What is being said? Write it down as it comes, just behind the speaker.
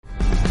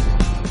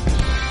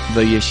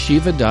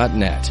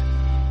theyeshiva.net.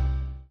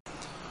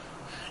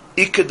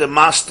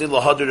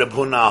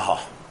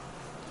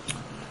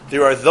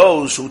 There are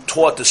those who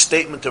taught the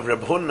statement of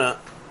Reb Huna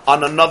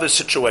on another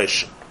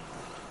situation.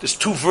 There's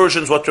two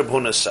versions what Reb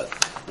Huna said.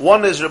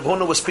 One is Reb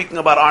Huna was speaking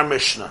about our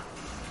Mishnah.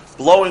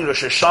 Blowing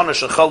Rosh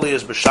Hashanah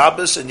Shechaliyas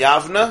b'Shabbos in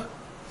Yavna,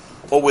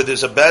 or where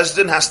there's a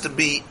Bezdin, has to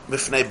be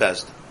Mifnei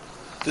Bezdin.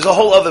 There's a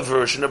whole other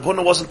version. Reb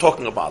Huna wasn't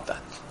talking about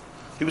that.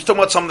 He was talking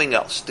about something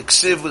else. The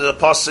Ksiv with a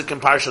pasuk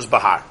in Parshas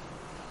Bahar.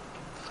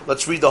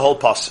 Let's read the whole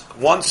pasuk.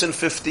 Once in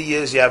 50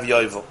 years you have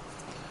Yovel.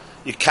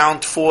 You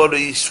count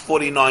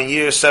 49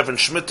 years, 7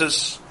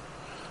 Shmittas,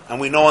 and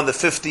we know on the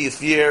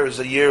 50th year is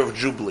a year of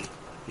Jubilee.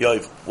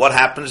 Yovel. What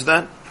happens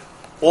then?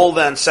 All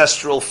the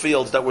ancestral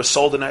fields that were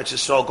sold in Eretz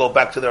Yisrael go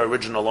back to their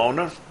original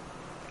owner.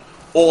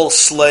 All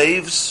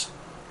slaves,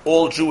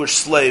 all Jewish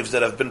slaves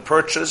that have been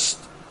purchased,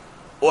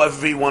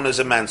 everyone is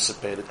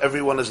emancipated.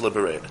 Everyone is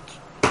liberated.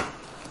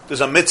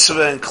 There's a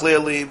mitzvah, and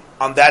clearly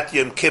on that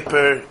Yom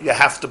Kippur you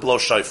have to blow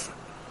shofar.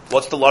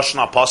 What's the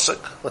lashon pasuk?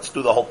 Let's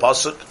do the whole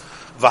pasuk.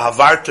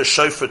 V'havarta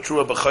shofar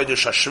trua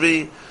b'chodesh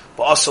hashvi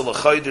b'asal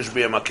l'chodesh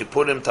b'yom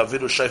kippurim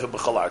taviru shofar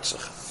b'chol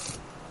artzach.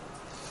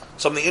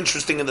 Something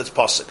interesting in this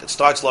pasuk. It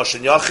starts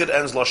lashon yachid,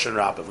 ends lashon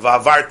rabbah.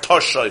 V'havarta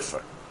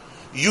shofar.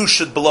 You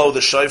should blow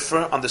the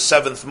shofar on the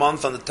 7th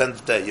month on the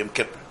 10th day, Yom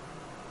Kippur.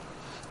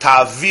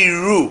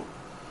 Taviru.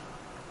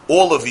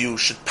 All of you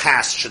should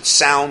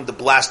sound the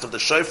blast of the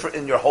shofar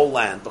in your whole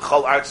land,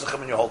 b'chol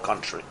artzachem, in your whole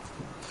country.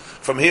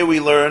 From here we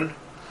learn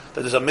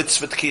that there's a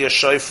mitzvah tkiyah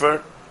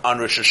shofar on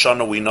Rosh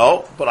Hashanah, we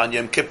know, but on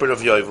Yom Kippur of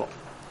Yovel.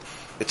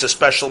 It's a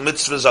special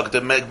mitzvah, zog de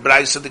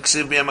braisa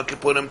d'ksiv b'yom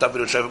kippurim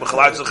taviru shofar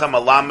b'chol artzachem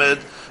alamed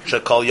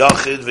shekol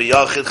yachid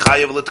v'yachid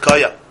chayav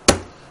l'tkaya.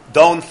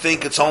 Don't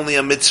think it's only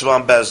a mitzvah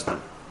on Bezdin.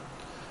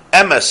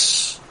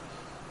 Emes,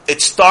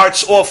 it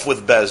starts off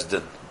with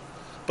Bezdin.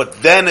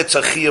 But then it's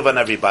a chiyuv on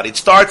everybody. It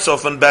starts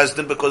off in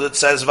Bezdin because it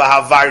says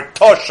v'havar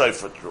toshay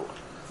for true.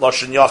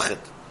 Lashon yachid.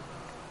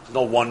 There's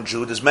no one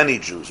Jew, there's many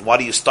Jews. Why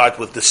do you start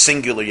with the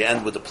singular, you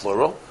end with the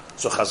plural?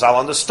 So Chazal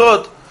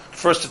understood,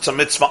 first it's a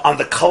mitzvah on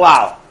the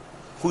klal.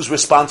 Who's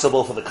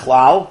responsible for the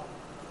klal?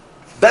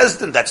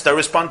 Bezdin, that's their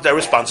they're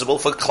responsible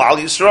for klal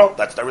Yisrael.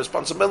 That's their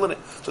responsibility.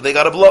 So they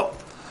got to blow.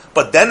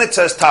 But then it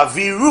says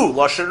taviru,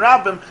 lashon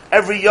rabbim,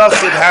 every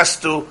yachid has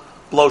to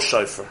blow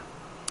shofar.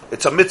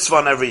 It's a mitzvah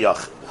on every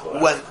yachid.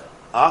 When,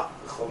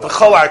 the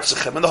whole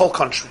artzichem, in the whole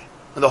country,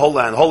 in the whole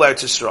land, whole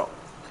Eretz Yisrael.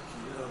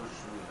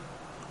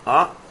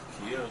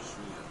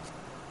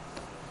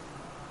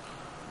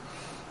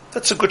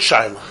 That's a good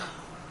shaila.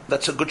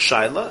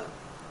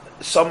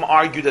 Some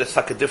argue that it's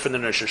like a different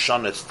in Rosh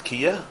Hashanah, it's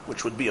Tkiyah,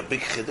 which would be a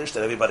big chiddush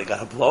that everybody got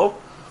to blow,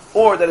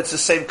 or that it's the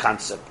same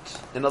concept.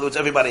 In other words,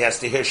 everybody has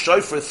to hear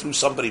shofar through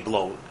somebody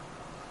blowing.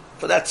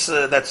 But that's.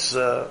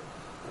 The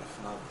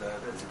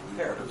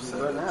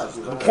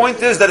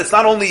point is that it's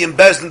not only in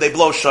Bezdin they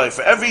blow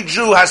shofar. Every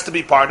Jew has to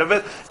be part of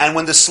it. And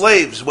when the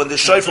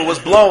shofar was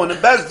blown in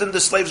Bezdin, the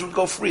slaves would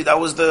go free. That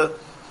was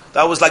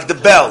like the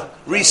bell,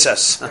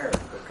 recess.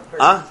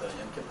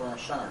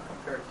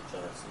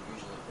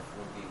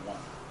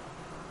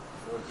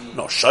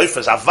 No, shofar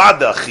is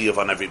avada chiyuv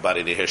on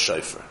everybody to hear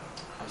shofar.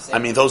 I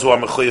mean, those who are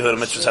mechuyev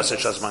mitzvahs haser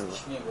shazmangla.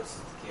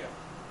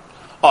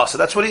 Oh, so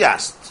that's what he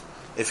asked.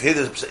 If here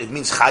it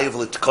means chayiv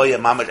l'tkoya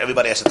mamash,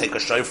 everybody has to take a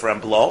shofar and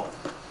blow.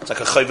 It's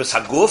like a chayvus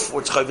haguf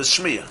or it's chayvus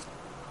shmiyah,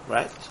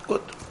 right?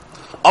 Good.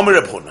 Amar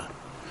Reb Huna.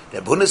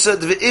 Reb Huna said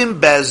v'im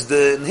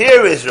bezdin.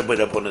 Here is Reb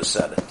Huna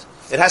said it.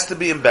 It has to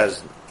be in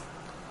bezdin.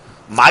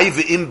 My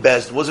v'im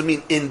bezdin. What does it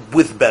mean in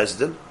with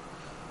bezdin?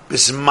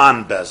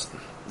 Bisman bezdin.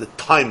 The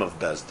time of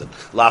bezdin.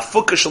 La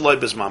fuka shaloi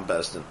bisman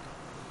bezdin.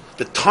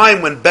 The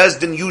time when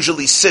bezdin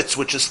usually sits,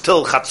 which is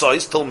till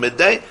chatzos, till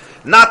midday.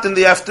 Not in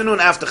the afternoon,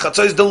 after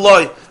Chatzos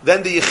Deloy,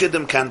 then the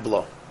Yechidim can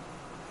blow.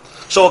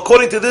 So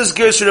according to this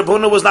Gersh, Reb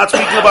Huna was not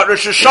speaking about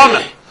Rosh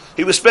Hashanah.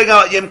 He was speaking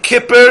about Yom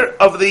Kippur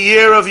of the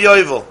year of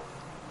Yovel.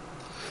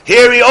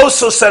 Here he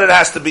also said it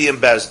has to be in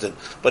Bezdin.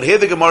 But here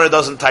the Gemara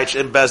doesn't teach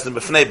in Bezdin,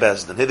 b'fnei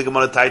Bezdin. Here the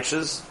Gemara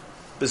teaches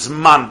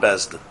Bisman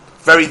Bezdin.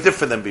 Very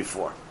different than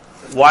before.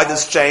 Why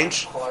this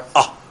change?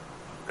 Oh,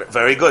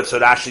 very good. So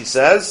it actually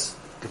says,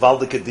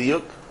 Gvaldik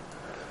Adiyuk,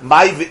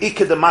 Mai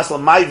ve'ikad the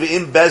masla, mai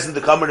ve'im bezdin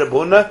the kamer Reb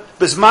Huna,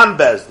 bisman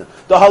bezdin.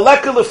 The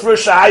halekah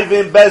lefrisha hai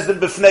ve'im bezdin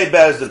b'fnei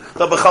bezdin.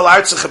 The b'chal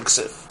artzichem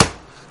ksiv.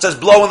 It says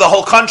blow in the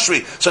whole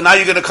country. So now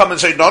you're going to come and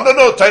say, no.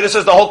 Titus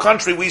says the whole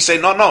country. We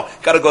say, no.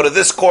 Got to go to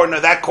this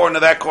corner, that corner,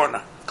 that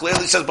corner.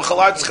 Clearly says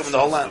b'chal artzichem in the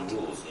whole land.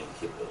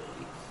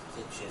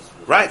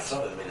 Right.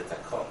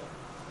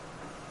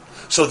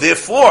 So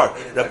therefore,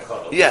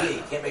 yeah.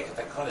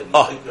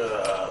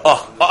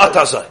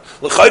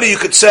 You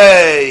could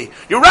say,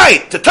 you're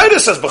right. The Torah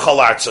says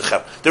b'chol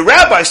artzechem. The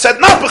rabbi said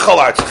not b'chol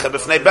artzechem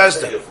b'fnei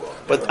bezdin.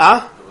 But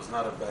there was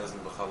not a bezdin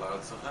b'chol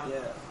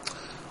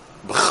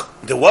artzechem.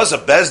 There was a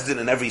bezdin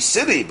in every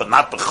city, but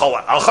not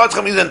b'chol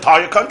artzechem. Means the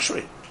entire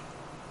country.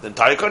 The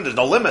entire country. There's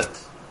no limit.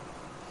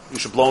 You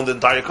should blow in the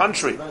entire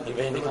country.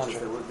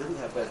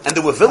 And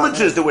there were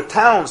villages, there were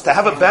towns. To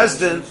have a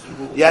Bezdin,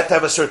 you had to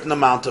have a certain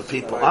amount of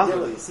people. Huh?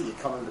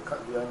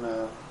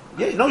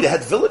 Yeah, you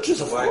had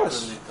villages, of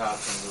course.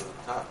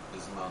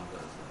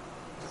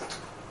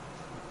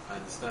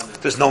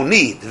 There's no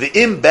need. The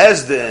im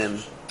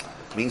Bezdin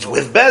means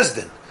with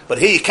Bezdin. But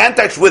here you can't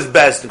touch with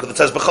Bezdin because it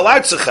says B'chol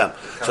Artzechem.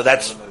 So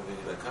that's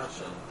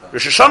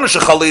Rosh Hashanah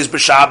Shechali is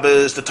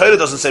b'Shabbos. The Torah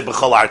doesn't say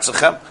B'chol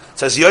Artzechem. It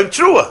says Yom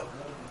Truah.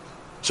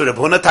 So Reb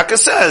Huna Taka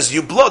says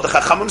you blow. The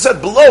Chachamim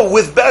said blow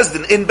with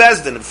Bezdin, in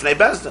Bezdin, in Fnei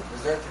Bezdin.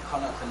 Is there a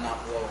takana to not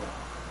blow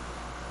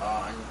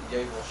on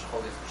Yovel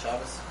Shechali is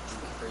b'Shabbos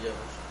for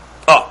Yovel?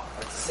 Oh,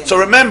 so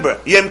remember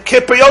Yom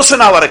Kippur you're also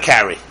not allowed to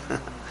carry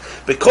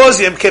because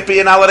Yom Kippur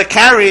you're not allowed to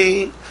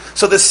carry.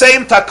 So the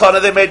same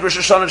takana they made Rosh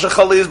Hashanah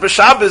Shechali is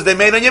b'Shabbos they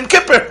made on Yom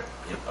Kippur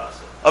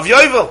of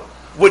Yovel,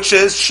 which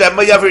is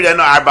Shema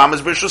Yavirenu Arbam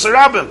is B'Rishus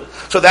Harabim.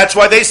 So that's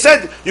why they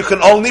said you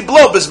can only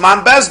blow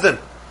Bisman Bezdin.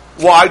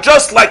 Why?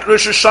 Just like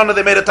Rosh Hashanah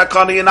they made a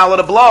takana you're not allowed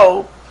to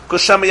blow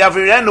because Shema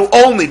Yavirenu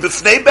only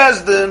B'Fnei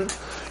Bezdin.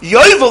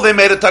 Yovel they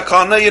made a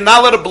takana you're not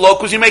allowed to blow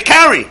because you may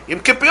carry. Yom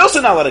Kippur you're also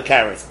not allowed to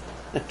carry.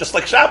 Just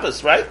like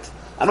Shabbos, right?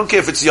 I don't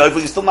care if it's Yovel,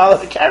 you're still not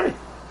allowed to carry.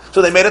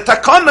 So they made a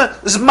takana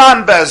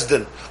Zman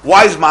Bezdin.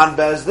 Why Zman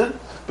Bezdin?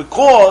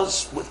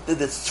 Because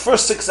the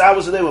first 6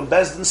 hours a day when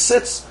Bezdin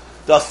sits,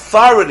 the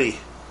authority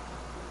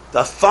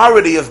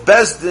of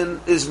Bezdin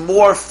is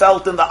more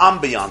felt in the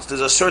ambiance.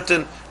 There's a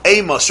certain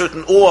aima,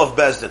 certain awe of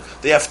Bezdin.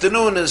 The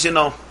afternoon is,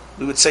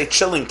 we would say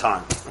chilling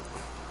time.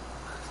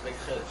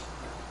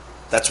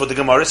 That's what the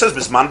Gemara says,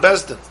 Bisman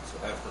Bezdin.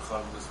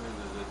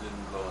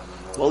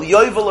 Well,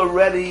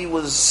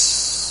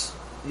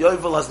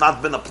 Yovel has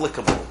not been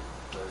applicable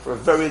for a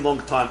very long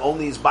time.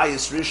 Only his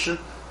Bayis Rishon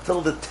till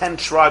the 10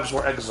 tribes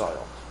were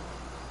exiled.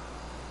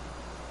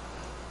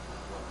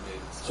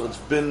 So it's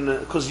been,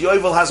 because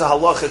Yovel has a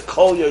halacha,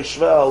 Kol Yoshvei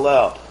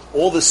Aleh,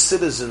 all the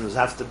citizens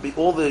have to be,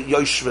 all the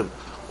Yoshvim,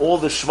 all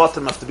the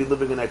Shvatim have to be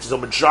living in Eretz Yisrael. The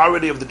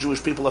majority of the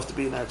Jewish people have to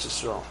be in Eretz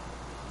Yisrael.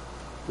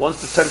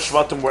 Once the 10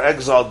 Shvatim were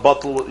exiled,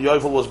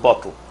 Yovel was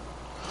bottled.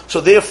 So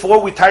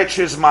therefore we teach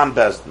his man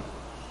Bezdin.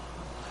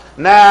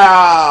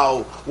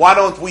 Now, why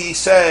don't we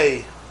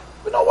say,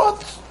 you know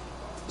what?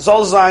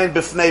 Zol Zayin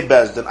B'fnei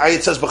Bezdin.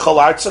 It says B'chol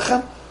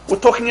Artzechem. We're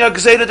talking here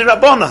Gzeira de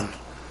Rabbanan.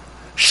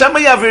 Shema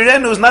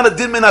Yavirenu is not a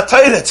din min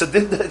ha-Torah. It's a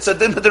din de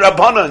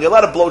Rabbanan. You're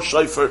allowed to blow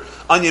shofar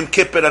on Yom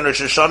Kippur and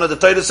Rosh Hashanah. The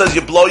Torah says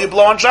you blow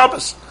on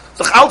Shabbos.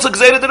 So also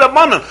Gzeira de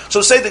Rabbanan.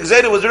 So say the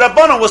Gzeira was the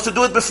Rabbanan was to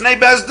do it B'fnei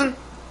Bezdin.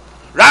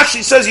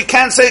 Rashi says you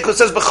can't say it because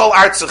it says B'chol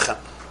Artzechem.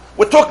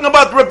 We're talking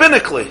about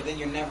rabbinically. Then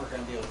you're never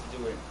going to be able to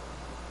do it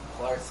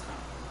B'chol Artzechem.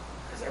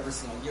 Because every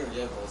single year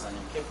Yovel is on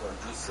Yom Kippur.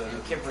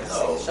 Yom Kippur is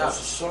Shabbos. Rosh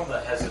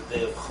Hashanah has a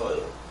day of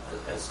Chayil.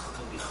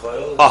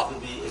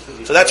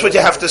 So that's what you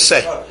have to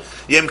say.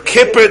 Yom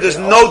Kippur, there's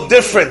no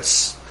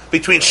difference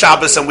between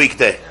Shabbos and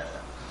weekday.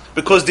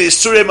 Because the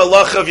Isurei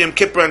Malacha of Yom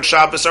Kippur and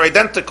Shabbos are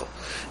identical.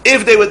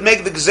 If they would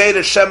make the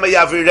Gzeira Shema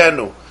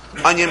Yavirenu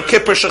on Yom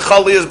Kippur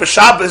Shechali is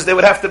b'Shabbos, they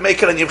would have to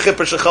make it on Yom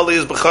Kippur Shechali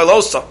is b'Chol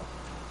also.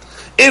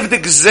 If the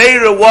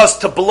Gzeira was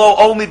to blow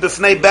only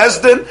b'Fnei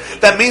Bezdin,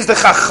 that means the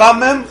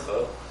Chachamim,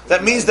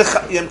 that means the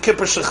Yom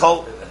Kippur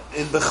Shechal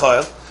in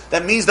b'Chol,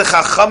 that means the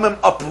Chachamim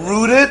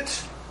uprooted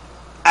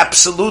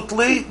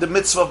absolutely the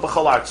mitzvah of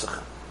B'chol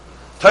Artzechem.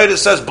 Torah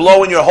says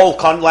blow in your whole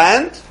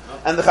land,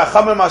 and the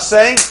Chachamim are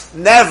saying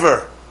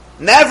never,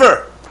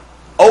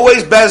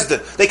 always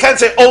Bezdin. They can't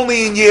say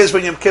only in years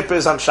when Yom Kippur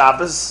is on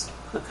Shabbos,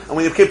 and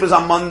when Yom Kippur is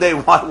on Monday,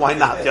 why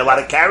not? You're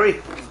allowed to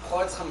carry?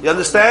 You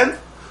understand?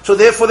 So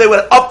therefore they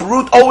would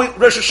uproot always,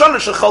 Rosh Hashanah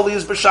Shechali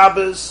is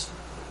b'Shabbos,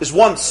 is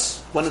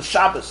once, when it's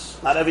Shabbos,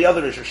 not every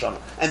other Rosh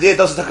Hashanah. And there it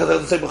doesn't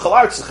say B'chol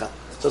Artzechem.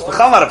 So it's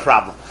not a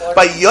problem.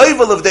 By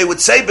Yovel, if they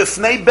would say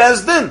B'fnei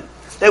Bezdin,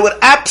 they would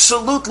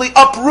absolutely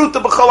uproot the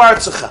B'chol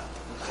Artzechem.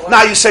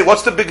 Now you say,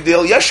 what's the big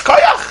deal? Yesh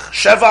koyach,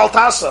 sheva al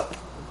tasa.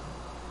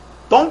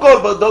 Don't do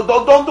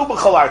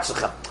B'chol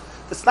Artzechem.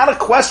 It's not a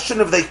question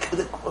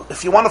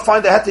if you want to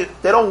find a heter,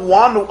 they don't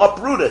want to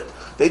uproot it.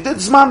 They did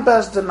Zman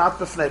Bezdin, not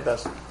B'fnei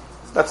Bezdin.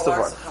 That's the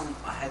word.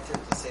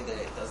 To say that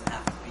it doesn't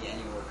have to be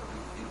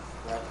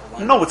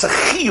anywhere. No, it's a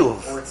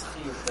chiyuv.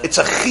 It's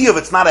a chiyuv,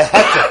 it's not a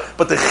heter.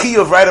 But the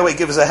chiyuv right away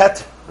gives a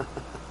heter.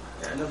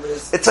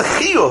 It's a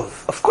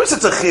chiyuv. Of course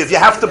it's a chiyuv. You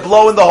have to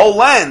blow in the whole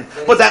land.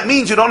 But that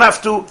means you don't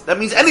have to, that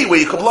means anywhere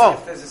you can blow.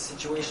 If there's a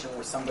situation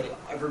where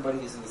everybody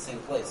is in the same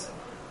place,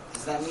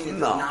 does that mean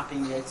that not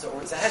being Yitzhak,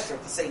 or it's a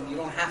heter to say you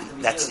don't have to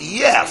be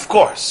of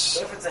course.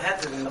 But if it's a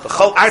heter, then the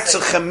Chol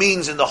Artzechem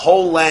means in the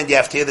whole land you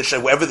have to hear the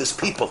shofar, wherever there's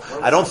people.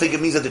 I don't think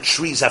it means that the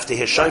trees have to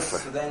hear shofar.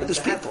 So but there's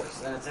people.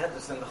 Then it's a heter,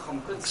 so then the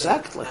Chum could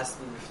exactly. It has to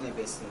be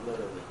B'fnei Bezdin,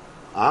 literally.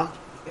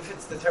 If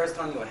it's the Torah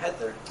telling you a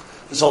heter,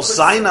 it's all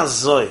zayin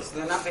azoy,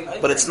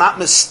 but it's not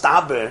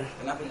mistaber. They're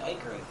not being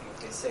Eik or anything if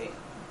they say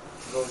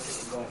go in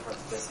front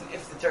of Bezdin.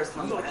 If the Torah is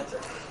telling you a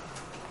heter,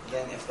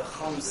 then if the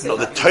Chum say no,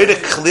 the Torah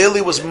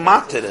clearly was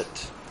mated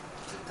it.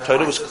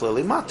 Torah was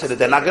clearly mated it.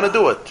 They're not going to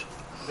do it.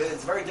 But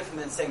it's very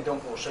different than saying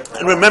don't blow shofar.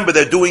 And remember,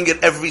 they're doing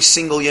it every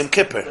single Yom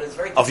Kippur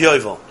of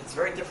Yovel. It's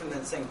very different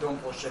than saying don't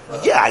blow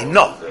shofar. Yeah, I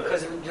know.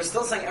 Because you're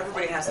still saying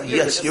everybody has to.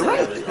 Yes, you're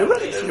right. You're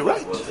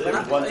right.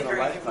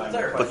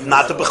 But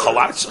not the B'chol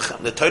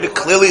Artzechem. The Torah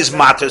clearly is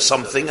matter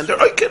something, and they're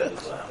oiked it.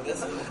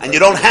 And you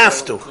don't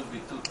have to.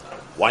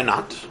 Why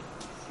not?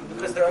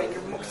 Because they're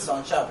oiked muktzah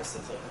on Shabbos.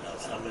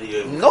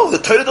 No, the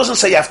Torah doesn't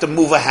say you have to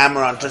move a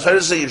hammer on. The Torah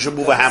doesn't say you should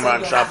move a hammer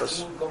on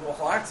Shabbos.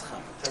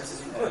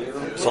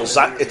 So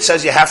it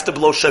says you have to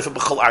blow shofar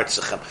b'chol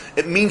artzechem.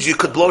 It means you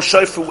could blow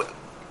shofar,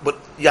 but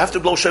you have to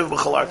blow shofar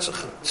b'chol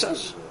artzechem. It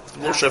says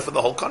blow shofar for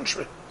the whole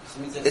country.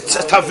 It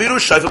says taviru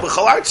shofar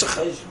b'chol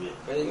artzechem.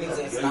 But it means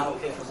it's not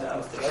okay for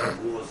them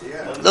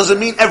together. Doesn't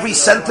mean every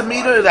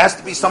centimeter there has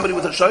to be somebody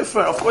with a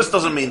shofar. Of course, it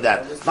doesn't mean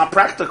that. It's not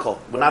practical.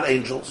 We're not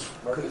angels.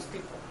 Could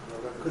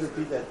it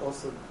be that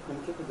also in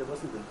Kippur there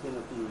wasn't the din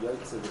of the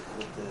Yotze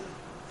with the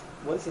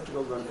once you have to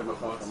go run from a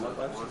chacham?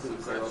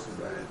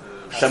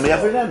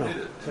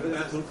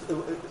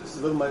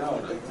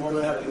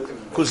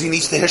 Because he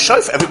needs to hear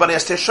shofar. Everybody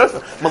has to hear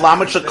shofar.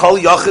 Malamed shekol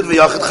yachid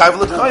v'yachid chayv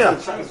l'tchaya.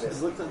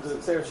 The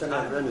Tzeiv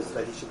Shana is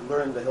that he should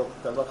learn the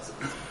halachas.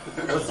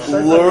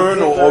 Learn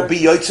or be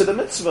yotze the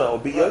mitzvah or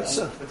be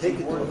yotze. Take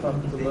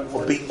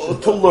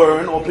it To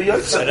learn or be yotze.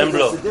 It's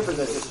the difference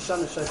that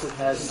Shoshana Shofar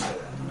has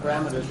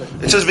parameters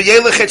that. It says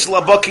v'yelechetz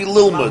labaki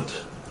lilmud.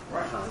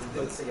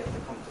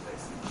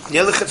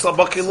 Yelechetz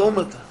labaki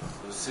lilmud.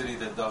 The city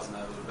that doesn't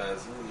have a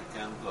bezin, you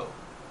can't blow.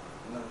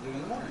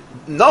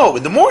 No,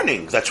 in the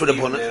morning. That's what They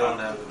don't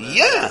have a bezin.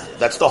 Yeah,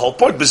 that's the whole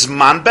point.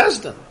 Bisman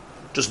bezdin.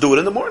 Just do it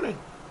in the morning.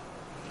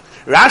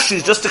 Rashi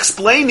is just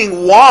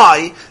explaining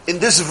why, in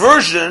this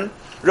version,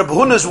 Reb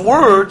Huna's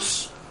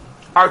words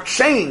are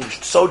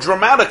changed so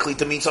dramatically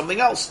to mean something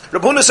else.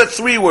 Reb Huna said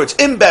 3 words,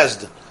 im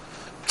bezdin.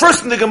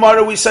 First in the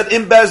Gemara we said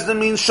im bezdin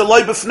means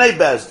shaloi b'fnei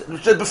bezdin.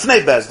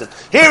 B'fnei bezdin.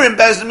 Here im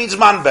bezdin means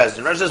man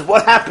bezdin. Rashi says,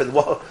 what happened?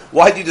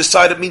 Why did you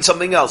decide it means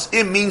something else?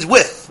 Im means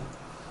with.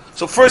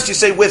 So first you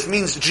say with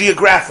means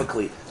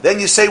geographically. Then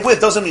you say with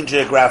doesn't mean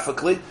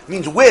geographically. It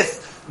means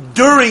with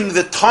during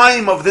the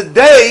time of the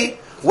day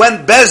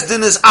when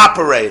bezdin is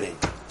operating.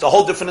 It's a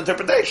whole different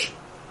interpretation.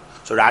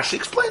 So Rashi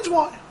explains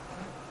why.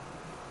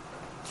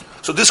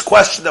 So this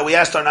question that we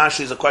asked our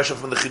Rashi is a question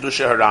from the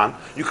Chidushei Haran.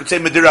 You could say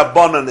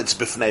Midirabanan it's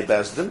Bifnei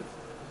Bezdin.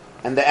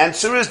 And the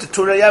answer is the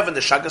Turei Even,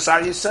 the Shagas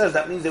Aryeh says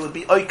that means they would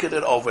be oiked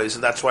it always,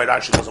 and that's why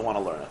Rashi doesn't want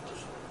to learn it.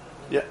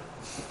 Yeah.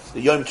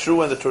 The Yom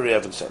True and the Turei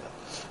Even say that.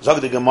 Zog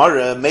the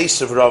Gemara,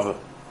 Meisav Rava.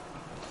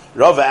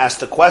 Rava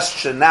asked a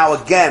question now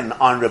again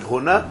on Reb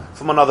Huna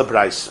from another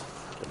Braisa.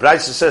 The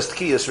Braisa says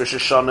Tkiyas Rosh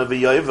Hashanah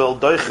v'Yovel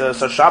Doiches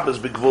HaShabbos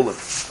b'Gvulin.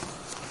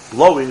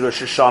 Blowing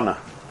Rosh Hashanah.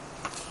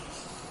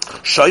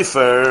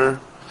 Shofar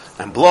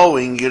and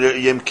blowing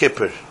Yom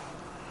Kippur.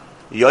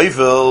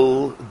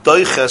 Yovel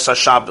Doiches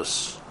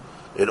HaShabbos.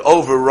 It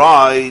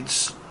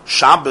overrides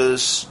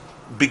Shabbos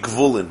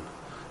b'Gvulin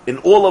in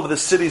all of the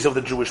cities of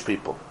the Jewish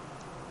people.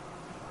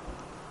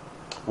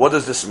 What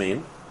does this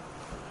mean?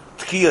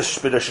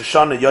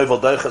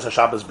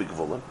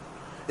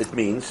 It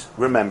means,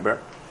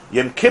 remember,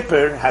 Yom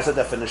Kippur has a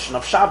definition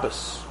of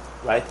Shabbos,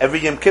 right? Every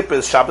Yom Kippur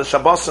is Shabbos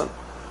Shabbosan,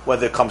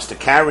 whether it comes to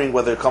carrying,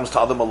 whether it comes to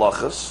other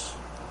malachas.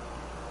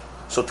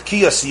 So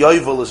Tkiyas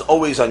Yovel is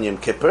always on Yom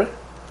Kippur,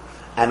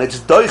 and it's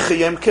Doiche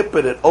Yom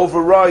Kippur that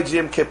overrides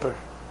Yom Kippur.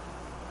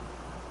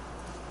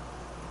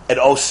 It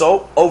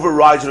also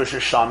overrides Rosh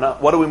Hashanah.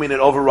 What do we mean it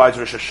overrides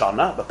Rosh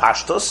Hashanah? The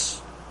Pashtus.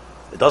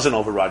 It doesn't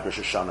override Rosh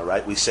Hashanah,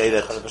 right? We say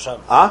that Rosh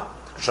Hashanah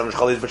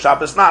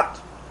B'Shabbos not.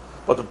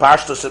 But the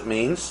Pashtus it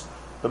means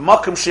the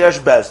Makom Sheyesh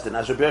Bezdin,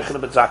 as Rabbi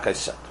Yochanan ben Zakkai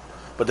said.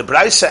 But the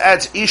Braisa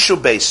adds Ishu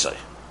Beisai.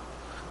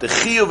 The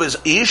Chiyuv is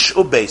Ish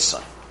U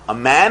Beisai, a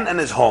man and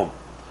his home.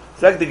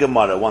 Check the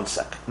Gemara, 1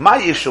 sec. My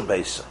Ishu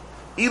Beisai.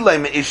 Ilay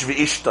me Ish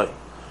v'Ishtoi.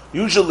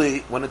 Usually,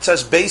 when it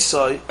says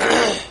Beisai,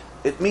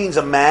 it means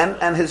a man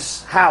and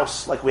his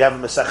house, like we have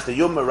in Masechta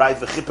Yuma, right?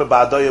 V'chipper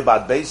ba'adoyu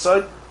ba'ad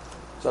Beisai.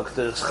 So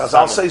the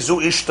Chazal say Zu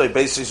Ishtoi,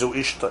 Beisai Zu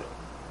Ishtoi.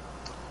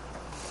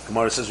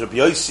 Gemara says Rabbi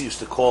Yossi used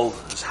to call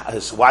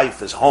his wife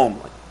his home.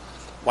 Like,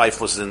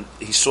 wife was in.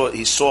 He saw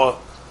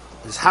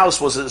his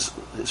house was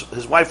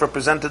his wife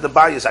represented the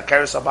bayis,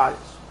 Akeres Abayis.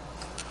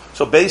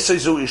 So Beisai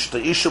Zu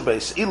Ishtoi, Ishu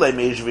Beisai, Ilay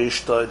me Ish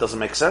v'Ishtoi doesn't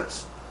make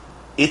sense.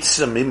 It's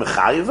a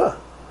mimechayiva.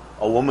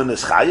 A woman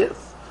is chayiv.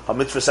 A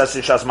mitzvah says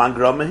Shas Man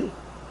Gramehi.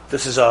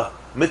 This is a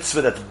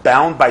mitzvah that's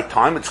bound by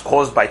time. It's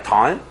caused by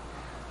time.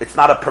 It's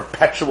not a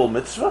perpetual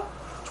mitzvah.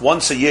 It's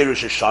once a year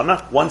Rosh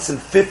Hashanah. Once in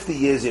 50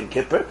 years Yom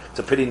Kippur. It's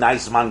a pretty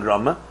nice Man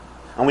Grama.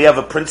 And we have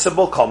a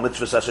principle called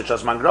mitzvah says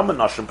Shas Man Grama,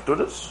 Nashim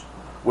P'turas.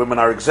 Women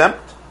are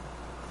exempt.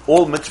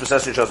 All mitzvah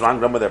says Shas Man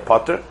Grama, they're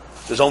potter.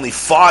 There's only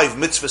 5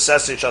 mitzvah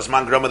says Shas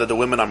Man Grama that the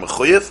women are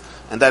mechuyev,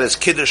 and that is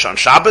Kiddush on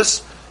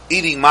Shabbos,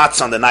 eating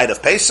matzah on the night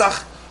of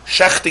Pesach,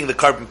 shechting the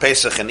carbon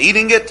Pesach and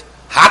eating it,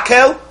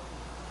 Hakel,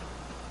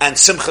 and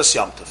Simchas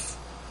Yom Tov.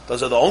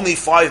 Those are the only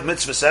 5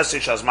 mitzvah says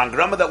Shas Man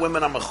Grama that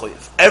women are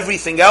mechuyev.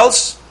 Everything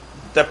else,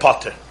 they're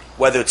potter.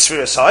 Whether it's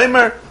Sfiras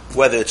HaOmer,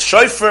 whether it's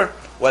Shofar,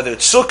 whether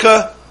it's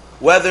Sukkah,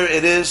 whether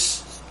it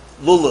is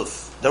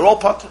lulav. They're all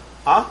pater.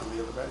 Huh?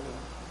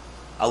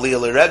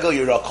 Aliyah l'regel,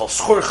 you're all called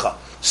schurcha.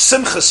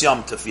 Simchas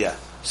Yom Tov, yeah.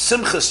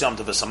 Simchas Yom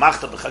Tov,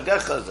 v'samachta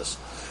b'chagecha, this.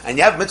 And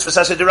you have mitzvahs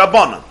aseh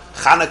d'Rabbanan.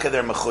 Chanukah,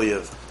 they're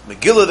mechuyev.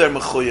 Megillah, they're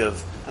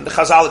mechuyev. And the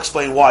Chazal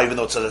explain why, even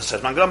though it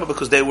says Mangrama,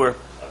 because they were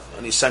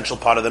an essential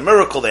part of the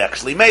miracle. They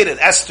actually made it.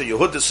 Esther,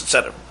 Yehudis,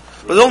 etc.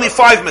 But there's only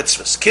 5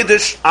 mitzvahs.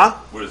 Kiddush,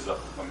 Where is Zachar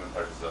from in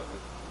Parshas Zachar?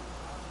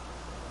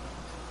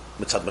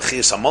 Mitzad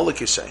Mechias HaMolek,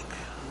 you're saying.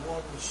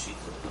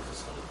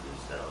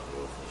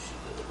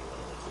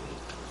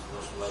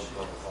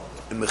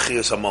 In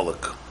Mechias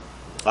HaMolek.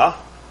 Huh?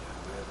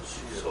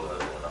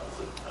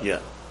 Yeah.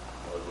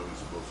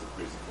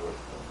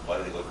 Why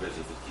do they go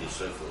crazy for Kiyah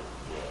Shofar?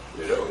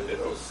 They don't.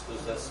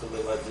 Because that's the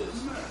way life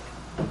is.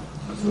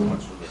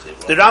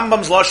 The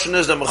Rambam's lashon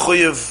is the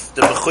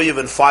mechuyev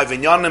in 5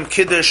 inyanim: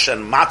 kiddush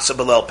and matzah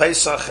b'leil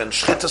Pesach and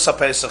shchitas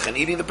HaPesach and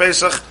eating the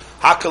Pesach,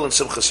 hakel and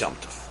simchas Yom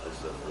Tov.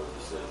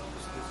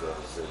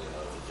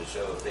 To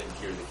show if taking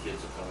care of the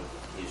kids are coming to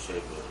Kiyah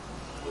Shofar,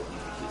 we'll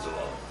leave the kids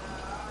alone.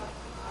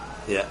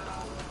 Yeah.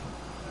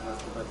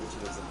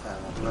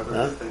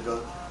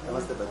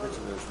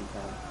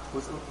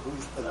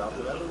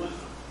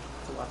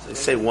 They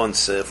say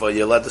once if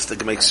you let us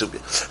to make soup.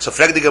 So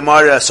frag the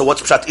Gemara. So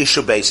what's pshat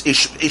isha base?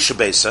 Isha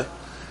base. It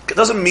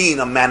doesn't mean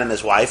a man and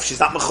his wife. She's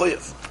not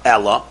mechuyev.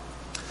 Ella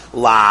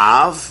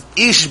lav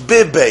ish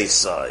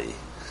bebeisai.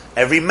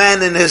 Every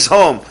man in his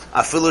home.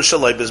 Afilu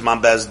shaloi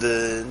bizman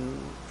bezdin.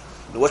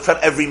 What's pshat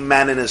every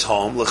man in his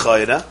home?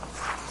 L'chayda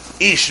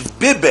ish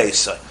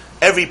bebeisai.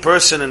 Every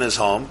person in his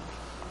home,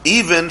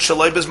 even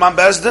shaloi bizman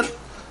bezdin,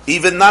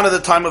 even not at the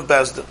time of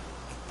bezdin.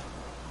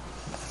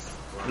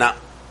 Now,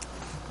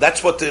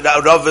 that's what the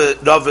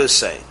Rav is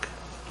saying.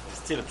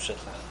 Still a pshat.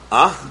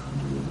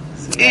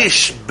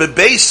 Ish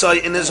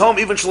bebeisai in his home,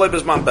 even shaloi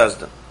bezman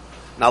bezdin.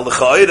 Now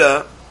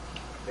l'cha'ira.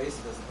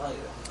 Basic doesn't tell you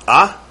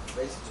that.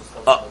 Basic just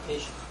tells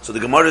location. So the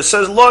Gemara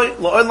says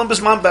lo'olam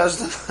bezman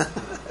bezdin.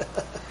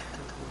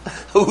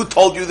 Who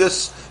told you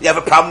this? You have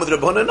a problem with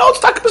Rebbeinu? No, it's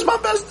taka bezman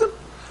bezdin.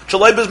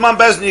 Shaloi bezman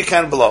bezdin you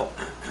can't blow.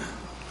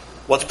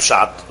 What's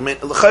pshat? I mean,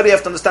 l'cha'ira you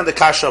have to understand the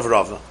kasha of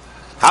Rava.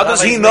 How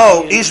does he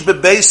know ish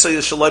bebeisai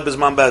is shaloi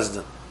bezman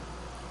bezdin?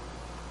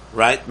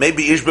 Right?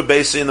 Maybe ish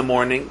bebeisai in the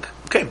morning.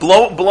 Okay,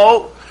 blow.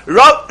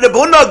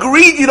 Rebbeinu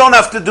agreed you don't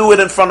have to do it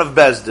in front of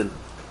bezdin.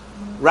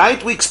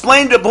 Right? We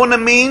explained Rebbeinu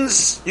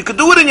means you could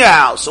do it in your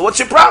house. So what's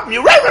your problem?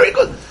 You're right, very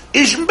good.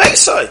 Ish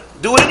bebeisai.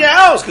 Do it in your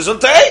house.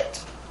 Gesundheit.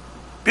 eight.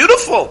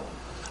 Beautiful.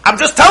 I'm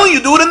just telling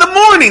you, do it in the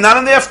morning, not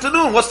in the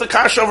afternoon. What's the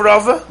kasha of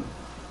Rava?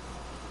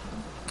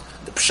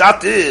 The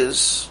pshat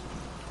is,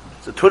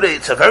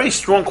 it's a very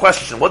strong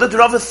question. What did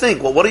Rava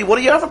think? Well, what do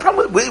you have a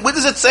problem with? Where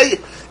does it say?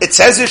 It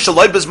says ish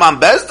shaloi bezman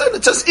bezdin.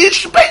 It says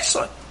ish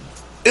bebeisai.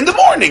 In the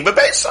morning,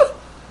 bebeisai.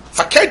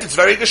 Fakert, it's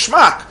very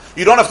geschmack.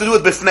 You don't have to do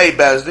it b'fnei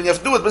bezdin. You have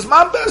to do it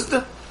bezman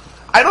bezdin.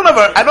 I don't have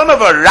a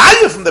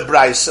raya from the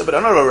Brisa, but I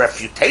don't have a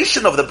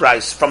refutation of the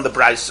Brisa from the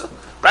Brisa.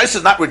 Brisa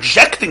is not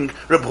rejecting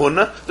Reb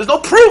Huna. There's no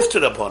proof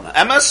to Reb Huna.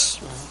 Emes?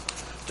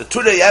 The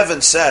Turei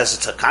Even says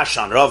it's a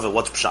kasha on Rava.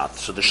 What's pshat?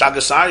 So the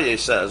Shagas Aryeh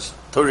says,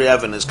 Turei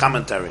Even, his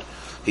commentary,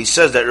 he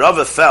says that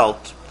Rava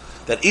felt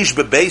that ish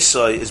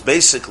bebeisai is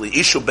basically,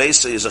 ishu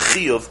beisai is a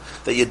chiyuv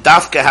that you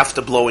dafka have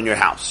to blow in your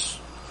house.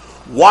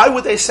 Why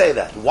would they say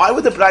that? Why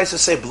would the Brisa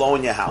say blow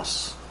in your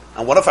house?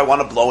 And what if I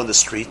want to blow in the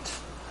street?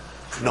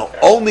 No,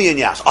 only in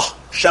your house.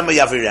 Shema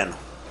Yavirenu.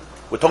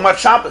 We're talking about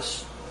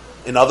Shabbos.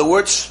 In other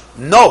words,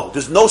 no,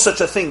 there's no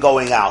such a thing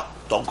going out.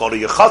 Don't go to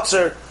your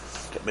chutzner.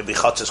 Maybe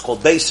chutzner is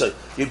called Beisai.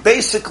 You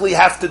basically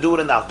have to do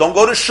it in the house. Don't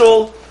go to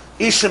shul.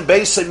 Ish and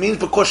Beisai means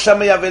because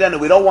Shema Yavirenu.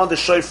 We don't want the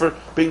shofar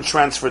being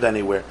transferred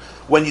anywhere.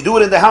 When you do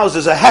it in the house,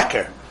 there's a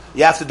hecker.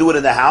 You have to do it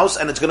in the house,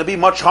 and it's going to be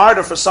much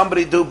harder for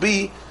somebody to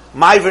be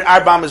Ma'ivir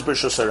Arbam is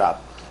B'Rishus Harab.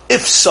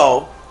 If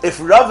so, if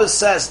Rava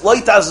says, Lo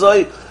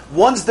Tazoi,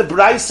 once the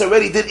Bryce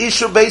already did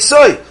Ishu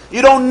Beisoi,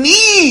 you don't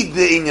need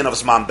the Inyan of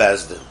Zman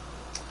Bezdin.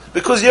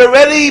 Because you're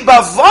already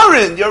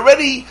Bavarin, you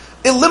already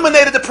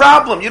eliminated the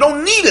problem. You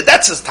don't need it.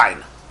 That's his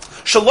taina.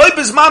 Shaloi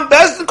Bizman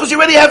Bezdin, because you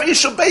already have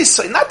Ishu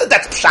Beisoi. Not that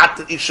that's Pshat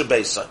in Ishu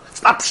Beisoi.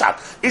 It's not Pshat.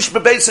 Ishu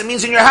Beisoi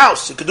means in your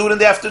house. You could do it in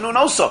the afternoon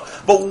also.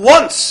 But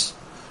once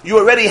you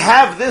already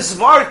have this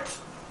Vart,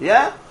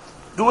 yeah?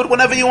 Do it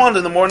whenever you want,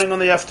 in the morning or in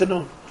the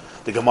afternoon.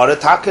 The Gemara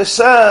Taka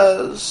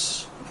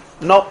says,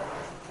 no.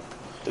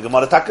 The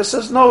Gemara Taka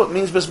says, no, it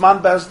means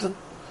Bizman Bezdin.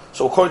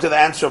 So according to the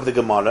answer of the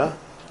Gemara,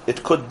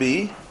 it could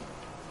be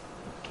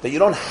that you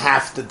don't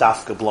have to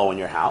dafka blow in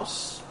your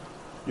house.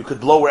 You could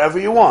blow wherever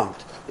you want.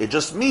 It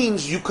just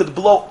means you could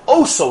blow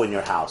also in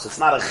your house. It's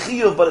not a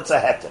chiyuv, but it's a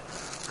heter.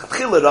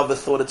 Chila Rava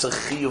thought it's a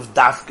chiyuv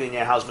dafka in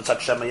your house, but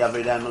Shema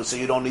Yavirenu, so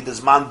you don't need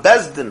this man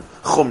bezdin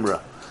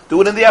chumrah.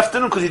 Do it in the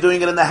afternoon because you're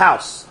doing it in the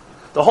house.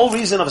 The whole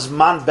reason of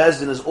Zman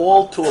Bezdin is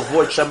all to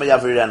avoid Shema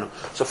Yavirenu.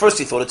 So first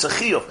he thought it's a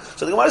chiyuv.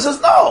 So the Gemara says,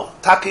 no,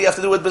 Taka you have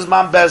to do it with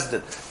Zman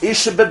Bezdin.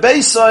 Isha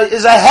bebeisai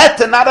is a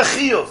heter, not a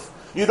chiyuv.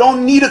 You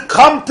don't need to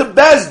come to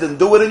Bezdin.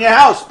 Do it in your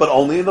house, but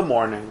only in the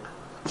morning.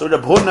 So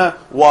Reb Huna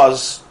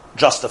was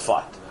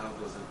justified. How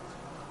does it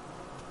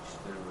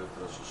stay with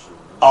Rosh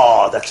Hashanah?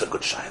 Oh, that's a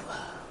good shaila.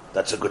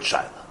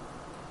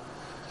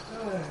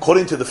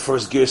 According to the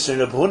first Gerson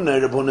Reb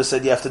Huna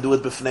said you have to do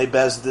it b'fnei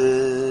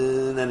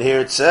Bezdin, and here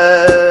it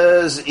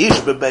says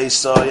Ish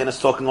bebeisai, and it's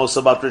talking also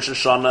about Rosh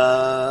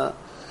Hashanah.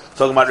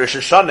 Talking about Rosh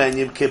Hashanah and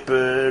Yom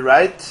Kippur,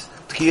 right?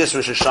 Tkiyas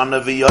Rosh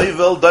Hashanah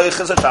v'yovel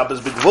doiches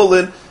HaShabbos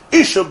b'gvulin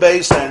Ish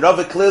bebeisai, and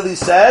Rava clearly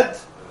said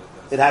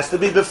it has to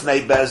be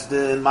b'fnei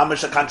Bezdin.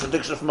 Mamish a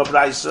contradiction from a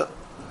brayso.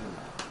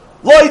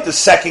 Like the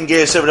second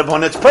Gerson Reb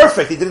Huna, it's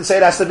perfect. He didn't say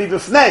it has to be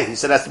b'fnei. He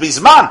said it has to be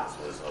zman.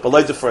 But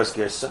like the first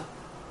Gerson.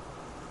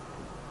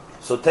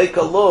 So take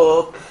a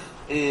look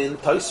in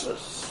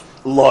Tosfos.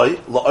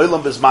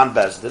 La'olam bizman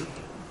bezdin.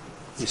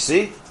 You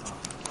see?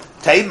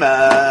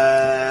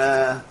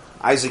 Teima.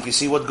 Isaac, you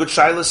see what good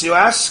shilas you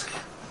ask?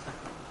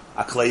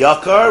 A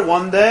klayakar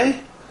one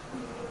day.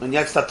 And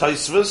yet that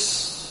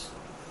Tosfos.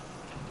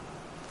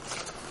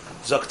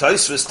 Zok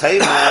Tosfos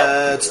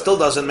Teima. It still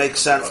doesn't make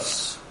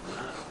sense.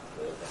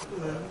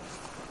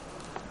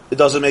 It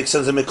doesn't make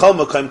sense. According to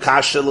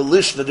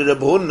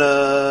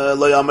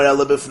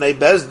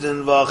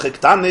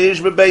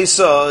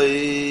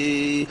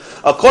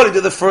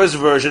the first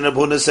version, Reb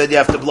Huna said you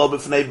have to blow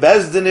b'fnei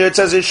Bezdin. Here it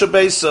says Isha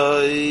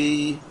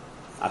Beisai.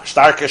 A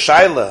starke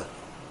Shaila.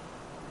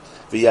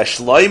 V'yesh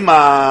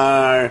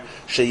loymar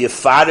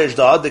sheyefarish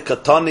da'ad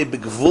katani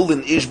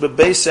b'gvulin Ish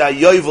bebeisai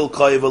ayovel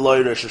koi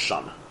v'loy Rosh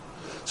Hashanah.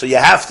 So you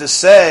have to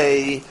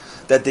say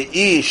that the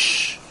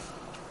Ish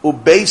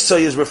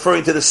Ubeisai is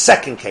referring to the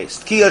second case.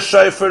 Ki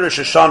Shofar Rosh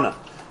Hashanah.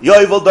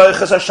 Yovel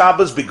doiches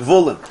HaShabbos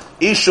b'gvulin.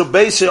 Ish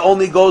Ubeisai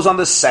only goes on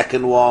the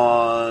second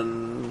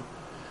one.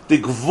 The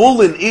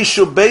gvulin Ish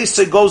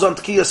Ubeisai goes on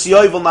Tkiyas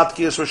Yovel, not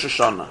Tkiyas Rosh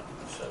Hashanah.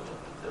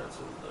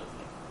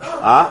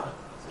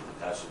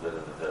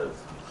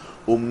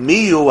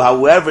 Umiyu,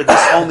 however,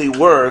 this only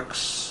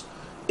works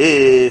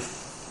if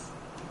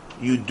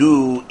you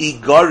do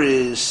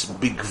Igaris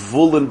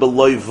b'gvulin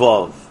b'loy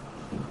vav.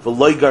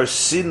 V'loigar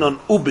sinon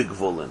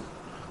ubigvulin,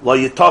 lo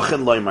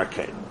yitochen lo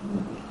markein.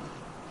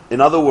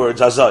 In other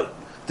words, azay,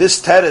 this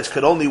teretz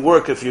could only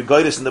work if you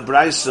guide us in the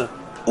brayso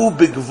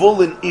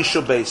ubigvulin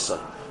isha beisa.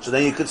 So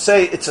then you could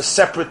say it's a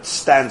separate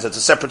stanza, it's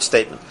a separate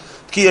statement.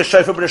 Tkiyas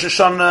shayfer b'Rosh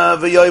Hashanah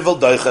v'yovel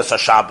doiches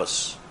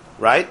HaShabbos,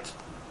 right?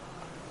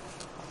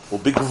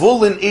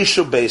 Ubigvulin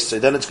isha beisa.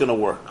 Then it's going to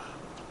work.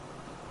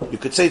 You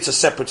could say it's a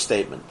separate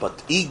statement,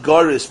 but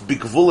Igaris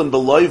bigvulin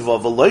beloiva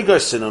v'loigar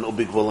sinon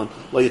ubigvulin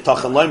lo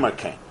yitachan lo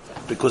markein,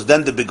 because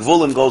then the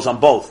bigvulin goes on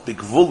both.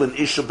 Bigvulin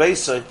isha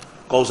beisa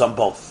goes on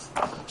both.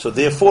 So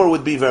therefore, it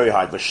would be very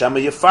hard. But Shema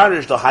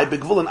yefarish the high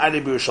bigvulin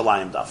ani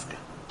b'Yerushalayim dafke,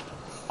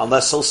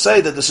 unless he'll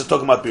say that this is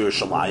talking about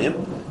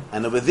b'Yerushalayim,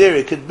 and over there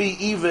it could be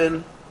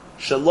even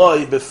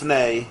shaloi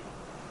b'fnei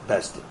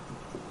bezdin.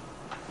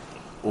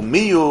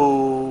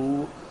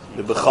 Umiyu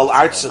b'chol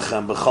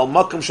artzechem b'chol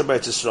makom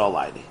shebeitz Yisrael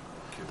aidi.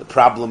 The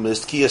problem is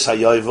Tkiyas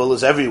HaYovel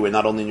is everywhere,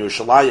 not only in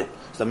Yerushalayim.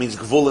 So that means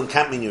Gvulin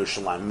can't mean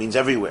Yerushalayim. It means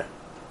everywhere.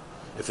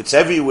 If it's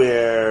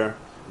everywhere,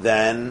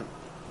 then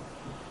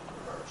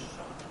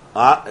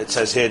it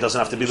says here it doesn't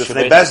have to be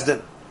b'fnei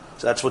Bezdin.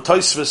 So that's what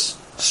Tosfos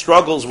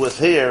struggles with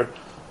here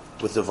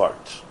with the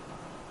Vart.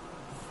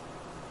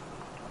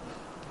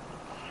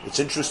 It's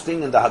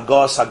interesting in the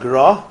Haggas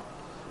Hagra,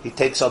 he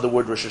takes out the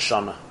word Rosh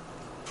Hashanah.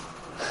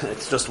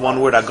 It's just one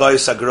word,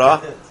 Haggas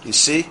Hagra. You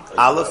see,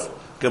 Aleph.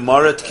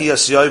 Gemara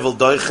Tkiyas Yovel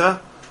Doicha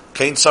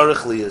Kein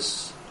Tzarich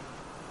Liyas.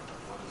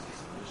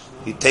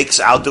 He takes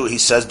out he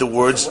says the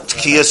words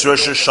Tkiyas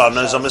Rosh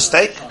Hashanah is a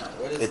mistake.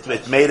 It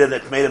made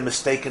a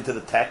mistake into the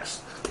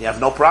text. You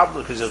have no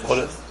problem because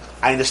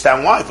I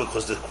understand why,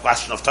 because the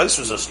question of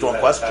Tosfos is a strong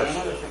question.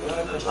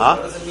 Huh?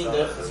 What does it mean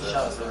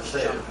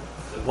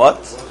What?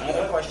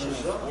 Another question is,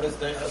 what does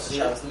Doichas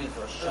Shabbos mean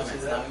for Rosh Hashanah?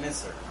 It's not a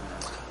mitzvah.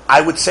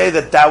 I would say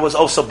that was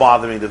also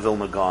bothering the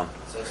Vilna Gaon.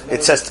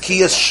 It says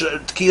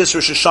Tkiyas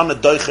Rosh Hashanah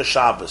Doichas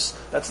Shabbos.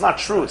 That's not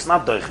true. It's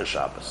not Doichas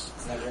Shabbos.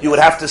 You would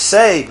have to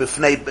say with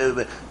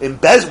Bezdin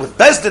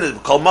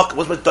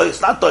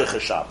it's not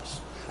Doichas Shabbos.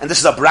 And this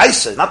is a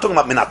brayso. Not talking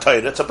about Minat Torah.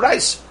 It's a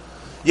brayso.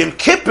 Yom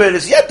Kippur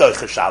is yet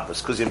Doichas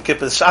Shabbos because Yom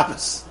Kippur is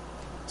Shabbos.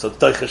 So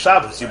Doichas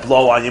Shabbos you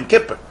blow on Yom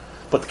Kippur.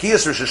 But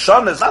Tkiyas Rosh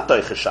Hashanah is not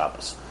Doichas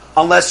Shabbos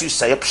unless you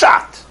say a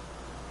pshat,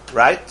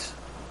 right?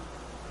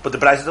 But the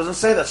brayso doesn't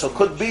say that. So it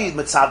could be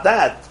mitzad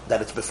that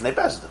it's b'fnei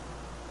Bezdin.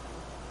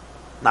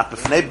 Not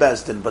b'fnei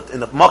Bezdin, but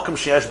in a makom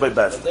sheyesh by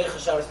Bezdin.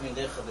 Doichas Shabbos means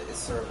Doichas the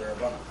Isser of the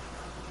Rabbanan.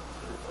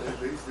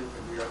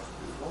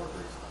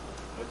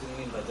 What do you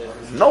mean by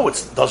Doichas? No,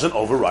 it doesn't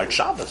override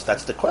Shabbos.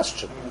 That's the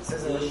question. It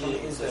says that it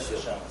is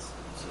Doichas Shabbos.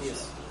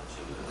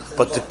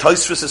 But the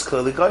Tosfos is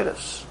clearly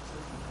guidance.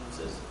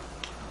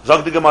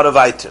 Zog the Gemara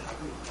weiter.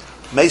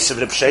 Meisav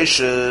Reb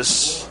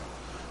Sheshes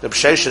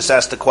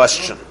asked the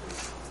question.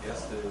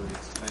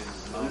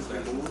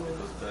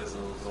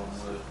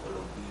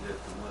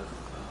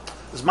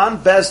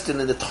 Zman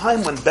Bezdin, in the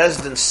time when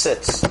Bezdin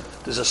sits,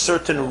 there's a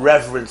certain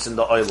reverence in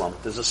the olam.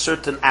 There's a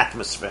certain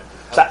atmosphere.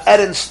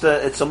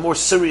 It's a more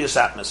serious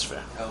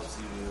atmosphere.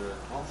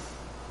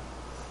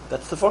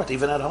 That's the part,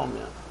 even at home,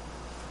 yeah.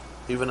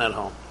 Even at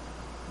home.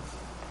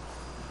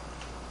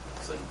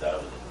 So like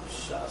David and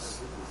Shas.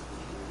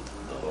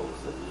 The whole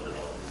thing,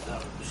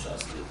 David and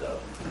Shas, David.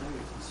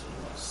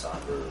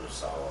 Somber,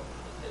 sour.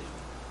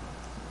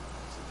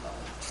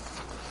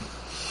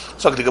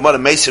 So the Gemara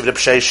Meisiv Reb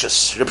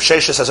Sheshes. Reb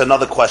Sheshes has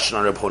another question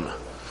on Reb Huna.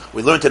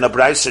 We learned in a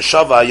Braisa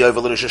Shava Yovel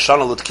and Rosh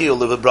Hashanah L'Tkiya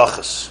live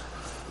brachas.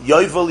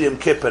 Yovel, Yom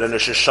Kippur, and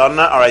Rosh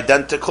Hashanah are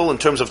identical in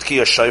terms of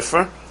Tkiyah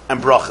Shofar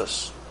and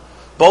brachas.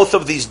 Both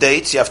of these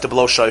dates you have to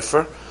blow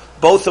shofar.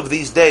 Both of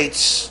these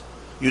dates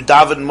you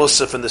daven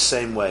musaf in the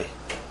same way.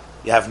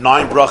 You have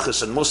 9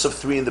 brachas and musaf,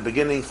 3 in the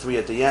beginning, 3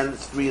 at the end,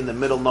 3 in the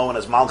middle, known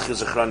as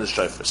Malchus, Zechron, and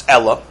Shofars.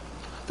 Ella,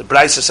 the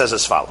Braisa says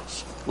as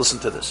follows. Listen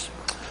to this.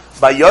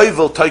 By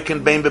Yovel,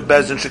 Toikin Bein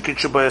Bebezin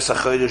Shekitchu Bayas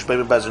HaChodesh,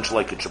 Bein Bebezin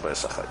Shalekitchu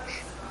Bayas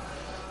HaChodesh.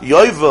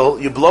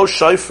 Yovel, you blow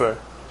shofar,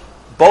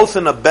 both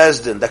in a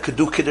bezdin that could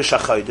do Kiddush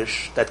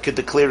HaChodesh, that could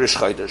declare Ish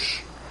Chodesh,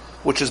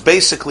 which is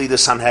basically the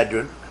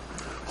Sanhedrin.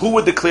 Who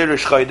would declare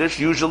Ish Chodesh?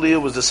 Usually it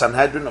was the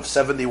Sanhedrin of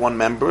 71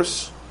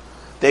 members.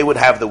 They would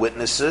have the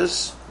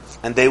witnesses,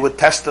 and they would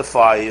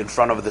testify in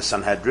front of the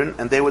Sanhedrin,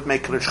 and they would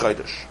make Kiddush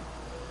Chodesh.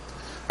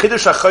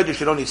 Kiddush HaChodesh,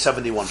 you don't need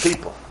 71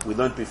 people. We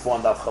learned before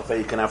in Daf Chafei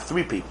you can have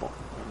 3 people.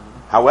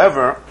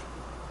 However,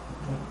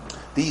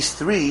 these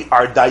 3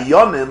 are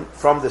dayanim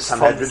from the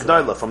Sanhedrin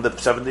Gdolah, from the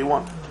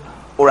 71.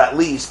 Or at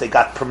least they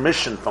got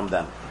permission from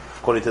them,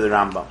 according to the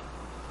Rambam.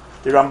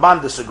 The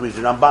Ramban disagrees.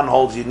 The Ramban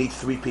holds you need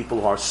 3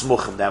 people who are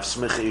smuchim. They have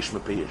smicha ish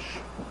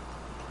mepiyish.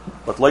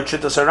 But like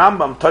Shittas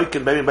Rambam,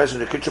 Toikin Bein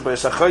Bebezin Shekitchu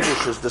Bayas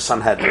HaChodesh is the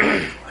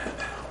Sanhedrin.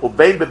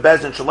 Ubein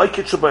Bebezin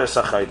Shalekitchu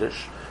Bayas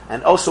HaChodesh,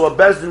 and also a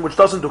bezdin which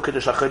doesn't do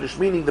Kiddush HaChodesh,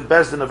 meaning the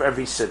bezdin of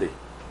every city.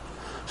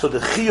 So the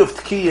Chiyuv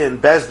Tkiyah in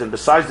bezdin,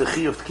 besides the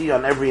Chiyuv Tkiyah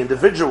on every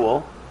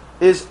individual,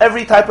 is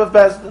every type of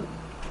bezdin.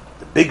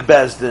 The big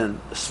bezdin,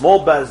 the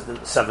small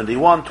bezdin,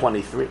 71,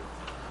 23.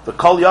 The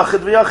Kol Yachid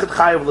V'Yachid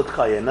Chayav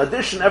L'Tkaya. In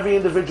addition, every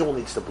individual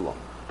needs to belong.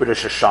 But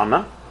Rosh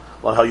Hashanah,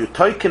 like how you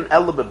toikin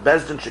Ela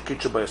Bebezdin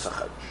Shekitchu Bayas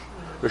HaChodesh.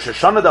 Rosh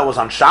Hashanah that was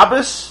on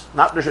Shabbos,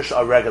 not Rosh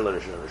Hashanah, a regular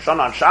Rosh Hashanah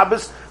on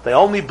Shabbos, they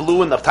only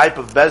blew in the type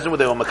of bezdin where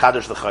they were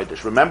Mekadosh the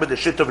Chodesh. Remember the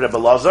shit of Rebbe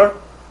Lazar?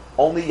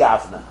 Only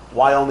Yavna.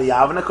 Why only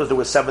Yavna? Because there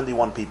were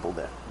 71 people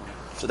there.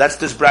 So that's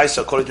this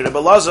Braisa, according to Rebbe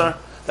Lazar,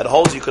 that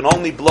holds you can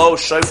only blow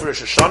Shofar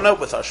Rosh Hashanah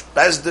with a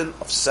bezdin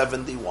of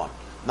 71.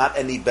 Not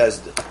any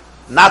bezdin.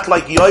 Not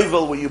like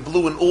Yovel, where you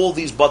blew in all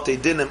these Batei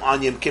Dinim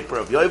on Yom Kippur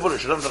of Yovel.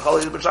 Rosh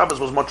Hashanah B'Shabbos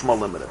was much more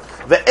limited.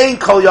 Ve'ein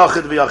Kol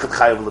Yachid V'Yachid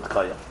Chayav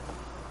L'Tkaya.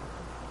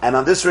 And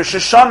on this Rosh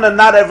Hashanah,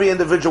 not every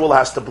individual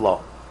has to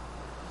blow.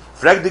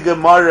 Frag the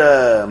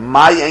Gemara,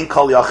 Mai Ein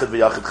Kol Yachid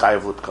V'Yachid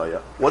Chayav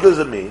L'Tkaya. What does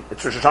it mean?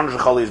 It's Rosh Hashanah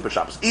Shechali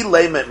B'Shabbos.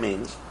 Ilema it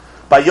means,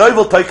 by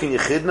Yovel Toikin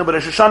Yechidna, but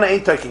Rosh Hashanah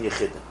ain't Toikin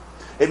Yechidna.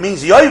 It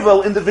means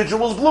Yovel,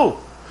 individuals blew.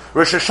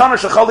 Rosh Hashanah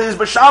Shechali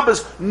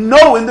B'Shabbos,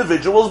 no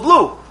individuals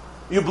blew.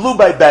 You blew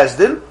by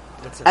Bezdin,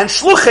 and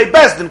Shluchei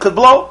Bezdin could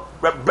blow,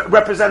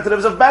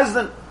 representatives of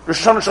Bezdin.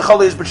 Rosh Hashanah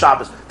Shechali is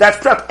B'Shabbos. That's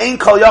prep. Ein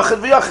Kol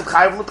Yachid V'Yachid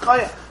Chayav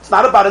L'Tkaya. It's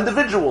not about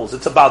individuals.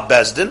 It's about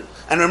Bezdin.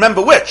 And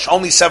remember which?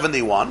 Only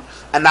 71,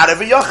 and not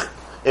every Yachid.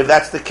 If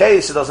that's the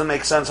case, it doesn't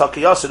make sense.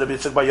 Haki Yosef, the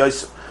Yitzchak by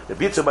Yosef. The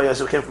Yitzchak by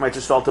Yosef came from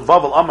Eretz to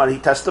Bavel. Amar, he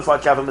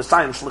testified, Kavim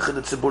Messiah, Shlichid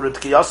Tzibur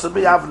Tkiyosef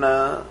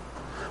B'Yavna.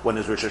 When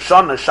it's Rosh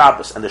Hashanah,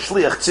 Shabbos, and the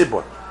Shliach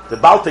Tzibur, the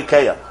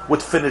Baltekeya,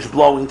 would finish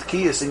blowing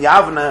Tkiyas in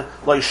Yavna,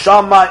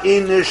 Loishama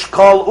inish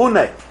kol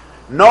une.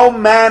 No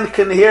man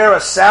can hear a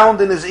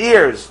sound in his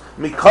ears,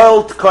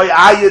 Mikol Tkoi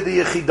Ayed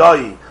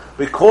Yechidai,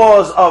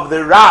 because of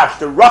the rash,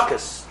 the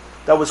ruckus,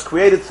 that was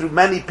created through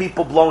many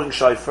people blowing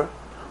shofar.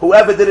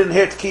 Whoever didn't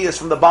hear Tkiyas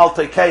from the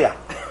Baltekeya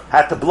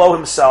had to blow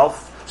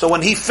himself. So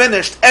when he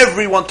finished,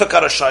 everyone took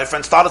out a shofar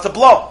and started to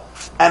blow.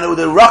 And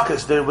the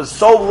ruckus, it was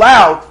so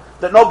loud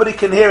that nobody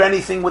can hear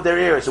anything with their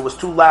ears. It was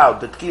too loud.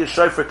 The Tkiyah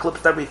shofar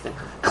clipped everything.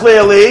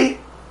 Clearly,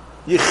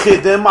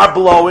 Yechidim are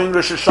blowing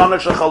Rosh Hashanah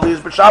Shechali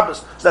B'Shabbos.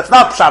 So that's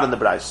not Pshat in the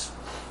Brais.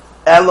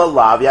 Ela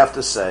Lav, you have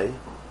to say,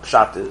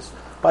 Pshat is,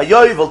 by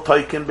Yovel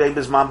Toikin Bei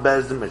Bizman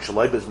Bezdin,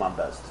 Mishaloi Bizman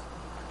Bezdin.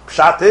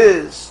 Pshat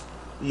is,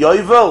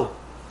 Yovel,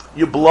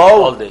 you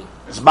blow all day.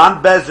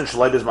 Bizman Bezdin,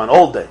 Shaloi Bizman,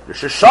 all day.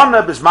 Rosh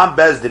Hashanah Bizman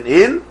Bezdin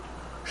in,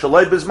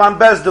 Shaloi Bizman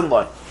Bezdin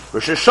loy.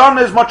 Rosh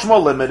Hashanah is much more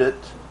limited.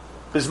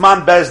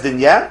 Bizman Bezdin,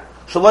 yeah?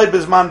 Shaloi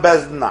Bizman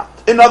Bezdin, not.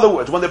 In other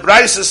words, when the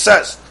Braisa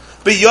says,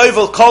 Be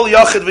Yovel Kol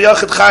Yachid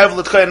V'Yachid Chayav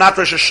L'Tkaya, not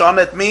Rosh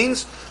Hashanah, it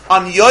means,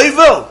 on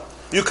Yovel,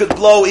 you could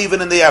blow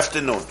even in the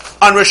afternoon.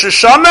 On Rosh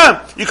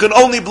Hashanah, you can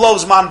only blow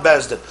Zman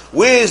Bezdin.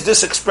 Where is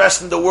this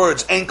expressed in the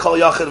words, Ein Kol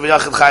Yachid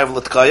V'Yachid Chayav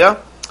L'Tkaya?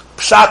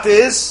 Pshat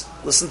is,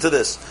 listen to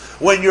this,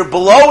 when you're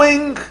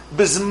blowing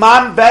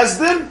Bizman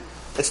Bezdin,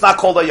 it's not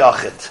called a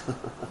Yachid.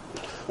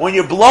 When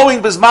you're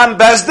blowing Bizman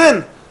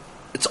Bezdin,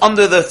 it's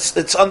under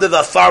the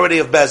authority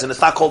of Bezdin.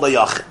 It's not called a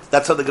Yachid.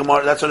 That's how the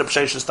Gemara, that's how the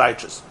Pshashas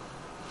teaches.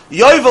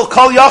 Yovel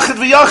Kol Yachid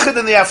V'Yachid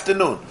in the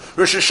afternoon.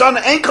 Rosh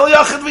Hashanah ain't Kol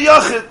Yachid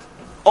V'Yachid.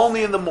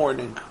 Only in the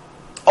morning.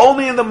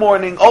 Only in the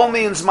morning.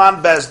 Only in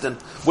Zman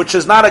Bezdin, which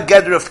is not a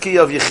Gedr of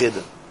Tkiyah of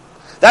Yechidim.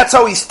 That's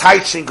how he's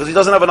teaching, because he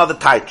doesn't have another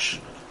teich.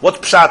 What's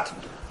Pshat?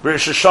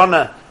 Rosh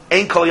Hashanah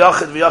ain't Kol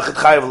Yachid V'Yachid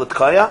Chayav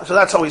L'Tkaya. So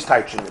that's how he's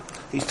teaching it.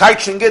 He's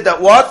teaching it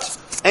that what?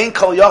 Ein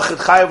kol yachid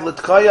chayav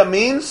l'tkaya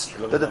means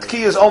that the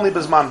tkiya is only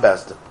bizman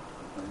bezdin.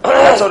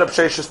 That's how the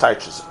Psheshus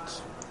teaches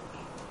it.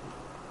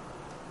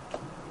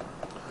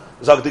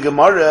 Zog the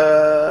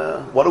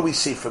Gemara, what do we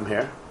see from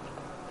here?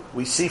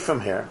 We see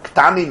from here,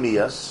 Ktani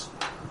Miyas,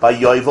 by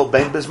Yovel,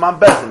 Ben Bizman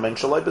Bezdin, Ben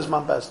Shaloi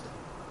Bizman Bezdin.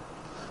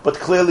 But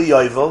clearly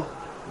Yovel,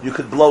 you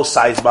could blow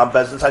size Bizman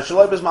Bezdin, size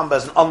Shaloi Bizman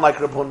Bezdin, unlike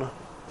Reb Huna.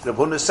 Reb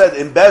Huna said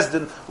in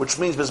Bezdin, which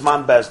means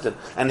Bizman Bezdin.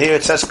 And here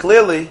it says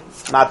clearly,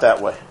 not that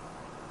way.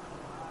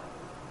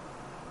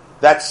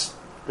 That's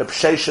the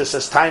Psheshus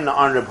as Taina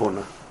on Reb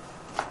Huna.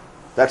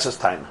 That's his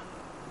Taina.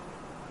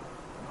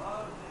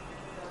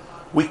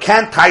 We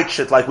can't teach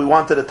it like we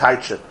wanted to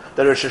teach it.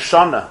 That Rosh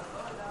Hashanah,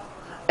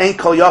 Ein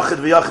Kol Yachid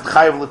V'Yachid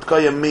Chayav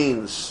L'Tkoya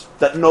means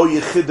that no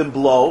Yechidim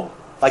blow,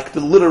 like the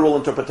literal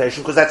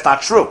interpretation, because that's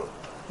not true.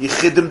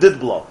 Yechidim did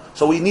blow.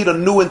 So we need a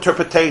new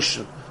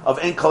interpretation of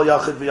Ein Kol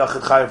Yachid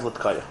V'Yachid Chayav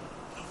L'Tkoya.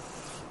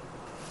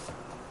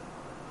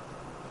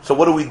 So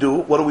what do we do?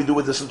 What do we do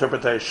with this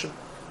interpretation?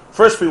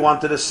 First we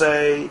wanted to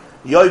say,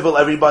 Yovel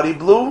everybody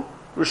blew,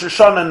 Rosh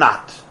Hashanah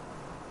not.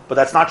 But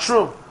that's not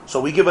true.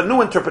 So we give a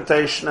new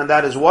interpretation, and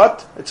that is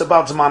what? It's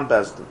about Zman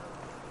Bezdin.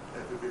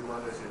 That would be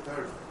Monday and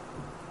Thursday.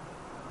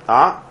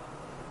 Huh?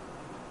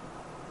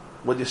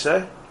 What do you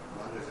say?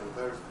 Mondays and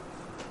Thursdays.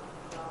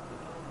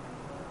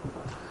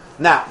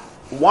 Now,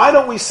 why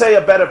don't we say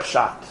a better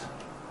pshat?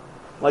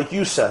 Like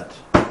you said.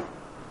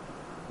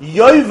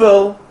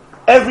 Yovel,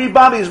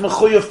 everybody is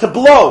mechuyev to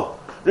blow.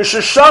 Rosh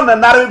Hashanah,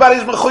 not everybody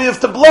is mechuyev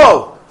to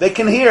blow. They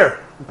can hear.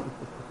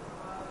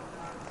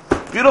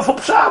 Beautiful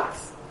pshat.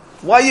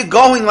 Why are you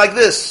going like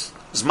this?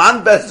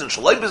 Zman Bezdin,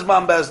 Shalai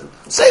Bizman Bezdin.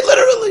 Say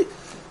literally.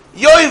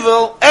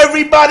 Yovel,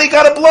 everybody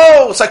got to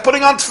blow. It's like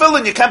putting on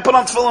tefillin. You can't put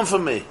on tefillin for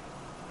me.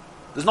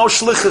 There's no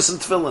shlichus in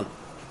tefillin.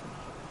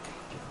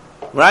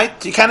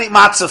 Right? You can't eat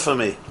matzah for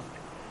me.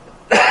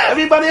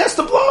 Everybody has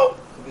to blow.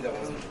 Maybe that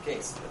wasn't the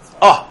case.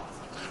 Oh.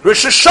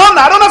 Rosh Hashanah,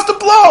 I don't have to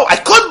blow. I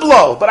could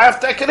blow, but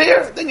I can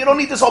hear. Then you don't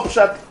need this whole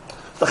pshat.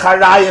 The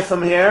charaya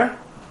from here,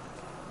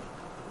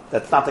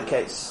 that's not the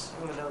case.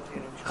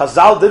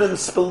 Chazal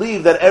didn't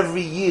believe that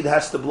every Yid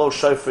has to blow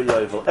shofar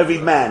yovel. Every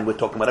man, we're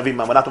talking about every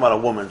man. We're not talking about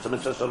a woman.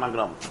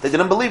 They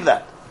didn't believe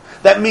that.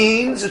 That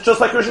means it's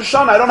just like Rosh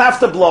Hashanah. I don't have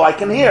to blow. I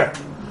can hear.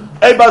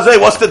 Hey, Bazay,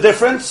 what's the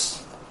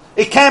difference?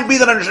 It can't be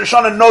that on Rosh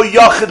Hashanah no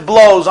Yachid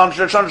blows. On Rosh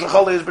Hashanah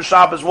Shecholi is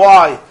B'Shabbos.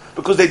 Why?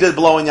 Because they did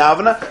blow in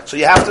Yavana. So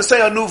you have to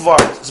say a new vart.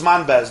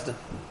 Zman Bezdin.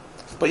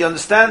 But you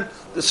understand?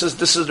 This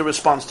is the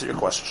response to your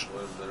question.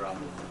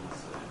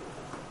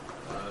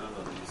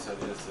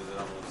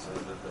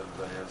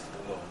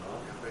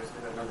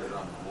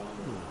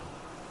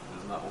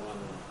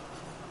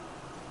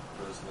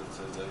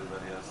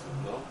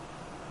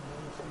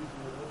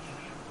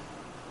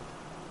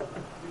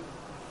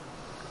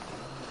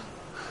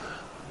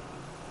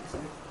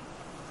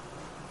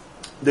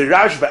 The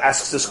Rashba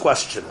asks this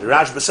question. The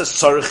Rashba says,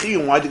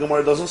 Tzarechiyum, why the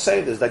Gemara doesn't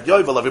say this? That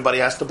Yovel, everybody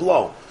has to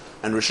blow.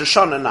 And Rosh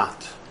Hashanah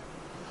not.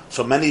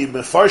 So many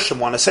Mefarshim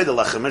want to say the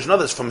Lechem. There's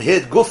others. From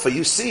Hid Gufa,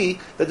 you see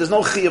that there's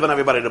no Chiyav on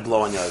everybody to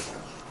blow on Yovel.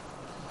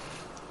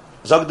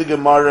 Zog the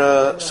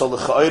Gemara, so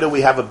l'cha'oira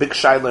we have a big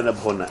Shaila in Reb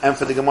Huna. And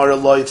for the Gemara,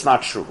 lo, it's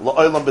not true.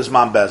 Lo'olam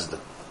Bizman Bezdin.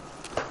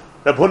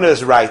 Reb Huna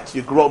is right.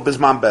 You grow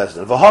Bizman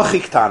Bezdin.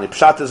 V'hochik tani,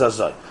 Pshat is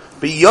azay.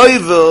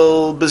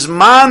 B'yovel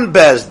Bizman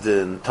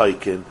Bezdin,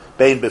 Toikin.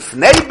 Bein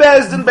b'fnei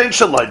Bezdin, bein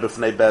shaloi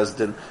b'fnei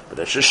Bezdin. But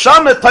Rosh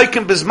Hashanah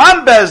Toikin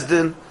Bizman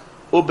Bezdin,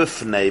 u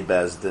b'fnei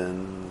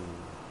Bezdin.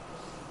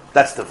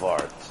 That's the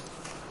word.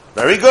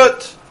 Very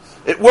good.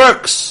 It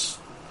works.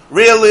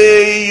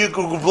 Really, you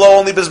could blow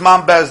only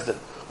Bizman Bezdin.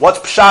 What's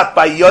pshat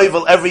by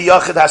Yovel? Every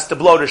Yachid has to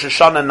blow. Rosh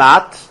Hashanah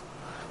not.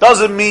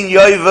 Doesn't mean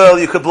Yovel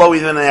you could blow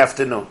even in the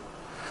afternoon.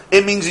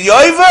 It means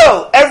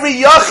Yovel, every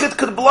Yachid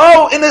could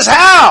blow in his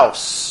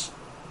house.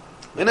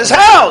 In his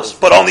house.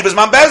 But only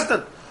Bizman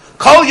Bezdin.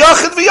 Kol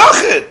Yachid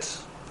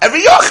v'Yachid.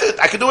 Every Yachid.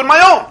 I could do it my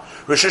own.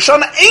 Rosh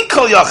Hashanah ain't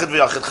Kol Yachid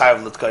v'Yachid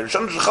Chayav L'Tkei. Rosh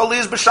Hashanah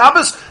is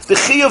B'Shabbos. The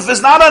Chiyuv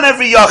is not on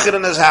every Yachid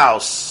in his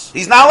house.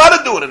 He's not allowed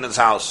to do it in his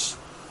house.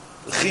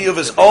 The Chiyuv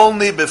is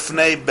only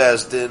B'fnei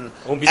Bezdin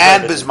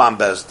and Bizman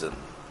Bezdin.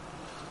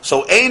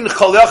 So Ein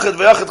Kol Yachid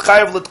v'Yachid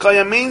Chayav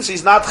L'Tkei means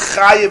he's not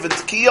Chayav and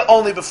Tkiya,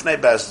 only B'fnei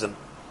Bezdin.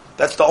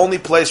 That's the only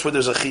place where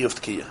there's a Chiyuv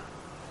Tkiya.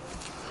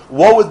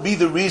 What would be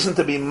the reason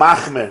to be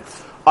Machmer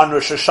on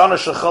Rosh Hashanah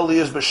Shechali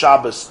is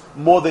B'Shabbos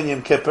more than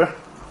Yom Kippur?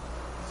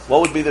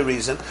 What would be the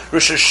reason?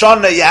 Rosh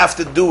Hashanah you have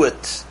to do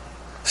it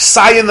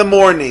Sai in the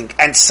morning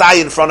and Sai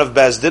in front of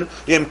Bezdin.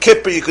 Yom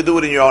Kippur you could do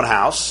it in your own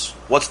house.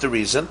 What's the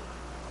reason?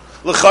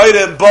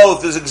 L'chayre in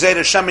both is Gzeira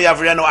Shemi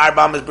Avrenu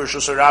Arbam is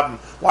B'Rishus Rabim.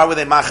 Why were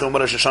they Machmer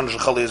when Rosh Hashanah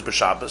Shechali is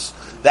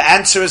B'Shabbos? The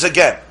answer is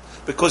again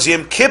because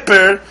Yom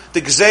Kippur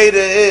the Gzeira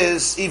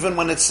is even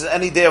when it's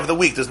any day of the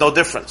week. There's no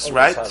difference,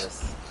 right?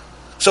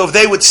 So if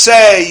they would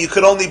say you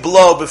could only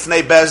blow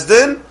b'fnei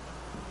Bezdin,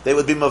 they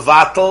would be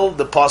mevatel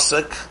the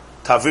pasuk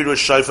Taviru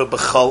Shofar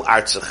b'chol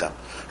artzachem.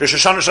 Rosh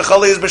Hashanah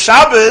Shechali is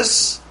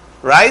b'Shabbos,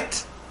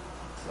 right?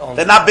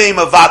 They're not being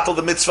mavatal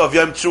the mitzvah of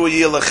Yom Teruah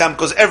Yeh Lechem,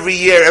 because every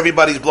year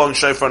everybody's blowing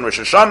shofar on Rosh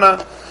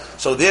Hashanah.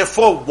 So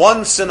therefore,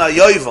 once in a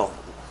yovel,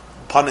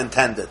 pun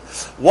intended,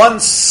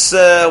 once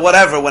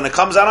whatever, when it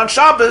comes out on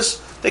Shabbos,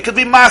 they could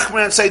be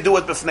machmer and say, do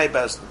it b'fnei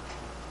bezdin.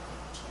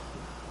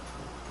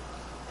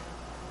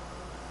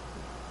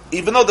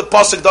 Even though the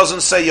pasuk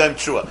doesn't say Yom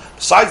Teruah,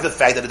 besides the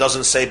fact that it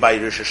doesn't say by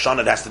Rosh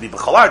Hashanah, it has to be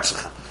b'chol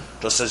artzechem.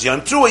 It just says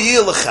Yom Teruah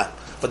Yeh Lechem.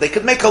 But they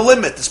could make a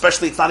limit,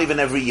 especially it's not even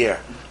every year.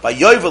 By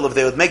Yovel, if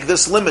they would make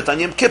this limit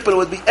on Yom Kippur, it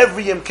would be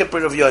every Yom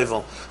Kippur of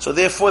Yovel. So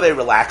therefore they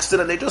relaxed it,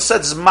 and they just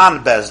said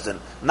Zman Bezdin,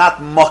 not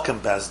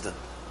Mokem Bezdin.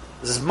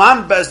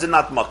 Zman Bezdin,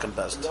 not Mokem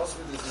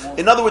Bezdin.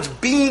 In other words,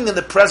 being in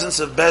the presence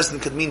of Bezdin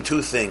could mean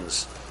two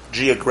things.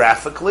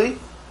 Geographically,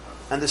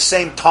 and the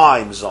same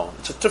time zone.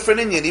 It's a different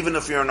Indian, even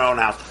if you're in your own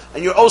house.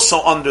 And you're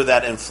also under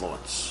that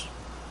influence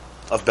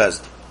of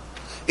Bezdin.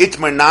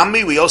 Itmer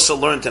Nami, we also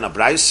learned in a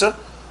Braisa,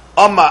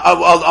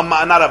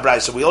 not a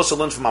Braisa. We also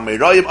learned from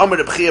Amirayim. Amar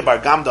Reb Chia bar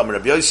Gamda, Amar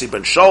Reb Yosi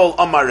ben Shaul,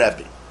 Amar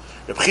Rebbe.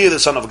 Reb Chia, the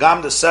son of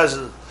Gamda, says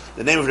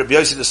the name of Reb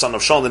Yosi, the son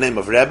of Shaul, the name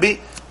of Rebbe.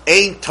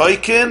 Ein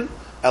toikin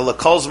el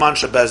kol zman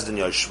shebezdin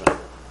yoshvin.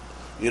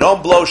 You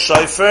don't blow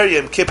shofar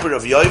Yom Kippur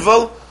of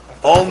Yovel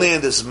only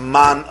in this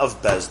man of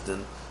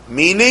Bezdin.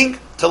 Meaning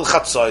till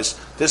Chatzos.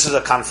 This is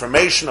a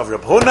confirmation of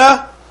Reb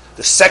Huna,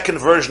 the second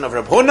version of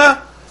Reb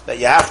Huna, that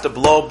you have to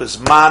blow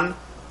bisman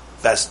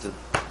Bezdin.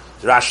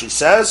 Rashi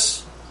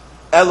says,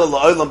 Ela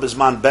la'olam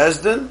bizman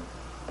bezdin.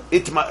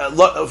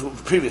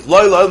 Previous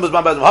lo la'olam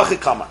bizman bezdin. Hachi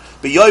kamar.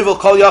 B'yovel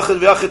kol yachid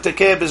v'yachid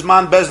tekeh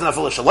bizman bezdin.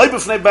 Afil shaloi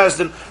b'fnei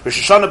bezdin. Rosh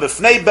Hashanah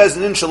b'fnei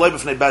bezdin. In shaloi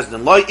b'fnei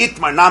bezdin. Lo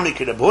itmar nami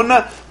ki Reb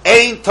Huna.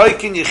 Ein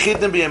toikin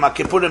yechidim b'yem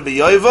haKippurim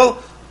b'yovel.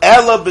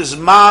 Ela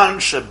bizman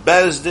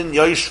shebezdin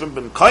yoshvim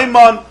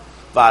b'mkoimon.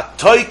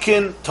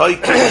 V'atoikin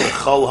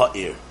b'chol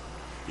ha'ir.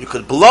 You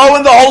could blow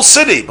in the whole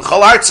city.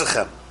 B'chol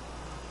artzechem.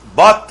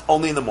 But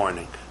only in the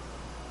morning.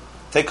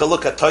 Take a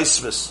look at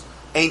Tosfos.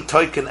 Ein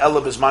toiken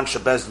ela bizman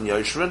shebezdin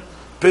yoshvin.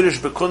 Pirish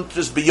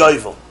bekuntris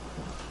b'yovel.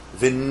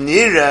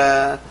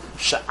 V'nira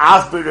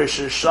she'af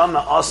b'Rosh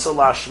Hashanah asal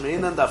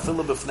hashminan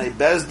dafilu b'fnei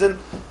bezdin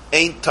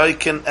ein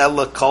toiken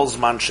ela kol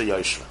zman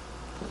sheyoshvin.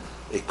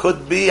 It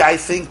could be, I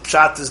think,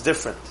 Pshat is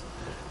different.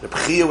 Reb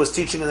Chia was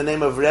teaching in the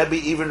name of Rebbe,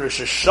 even Rosh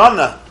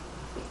Hashanah,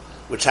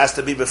 which has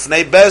to be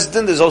b'fnei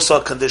bezdin, there's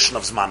also a condition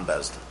of zman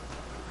bezdin.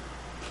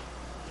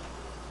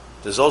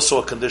 There's also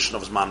a condition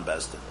of zman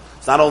bezdin.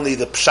 It's not only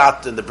the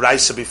Pshat and the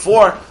Braisa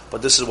before,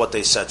 but this is what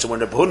they said. So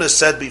when Reb Huna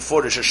said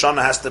before, Rosh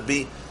Hashanah has to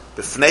be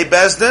b'fnei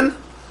bezdin,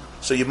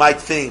 so you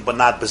might think, but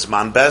not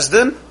b'zman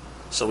bezdin.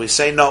 So we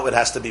say no, it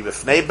has to be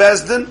b'fnei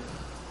bezdin,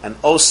 and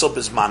also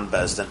b'zman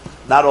bezdin.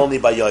 Not only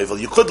by Yovel.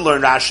 You could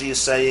learn Rashi is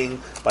saying,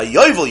 by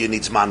Yovel you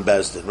need zman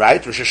bezdin,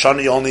 right? Rosh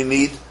Hashanah you only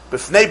need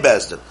b'fnei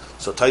bezdin.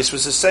 So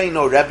Tosfos is saying,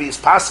 no, Rebbe is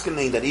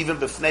paskening that even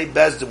b'fnei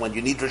bezdin, when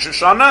you need Rosh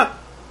Hashanah,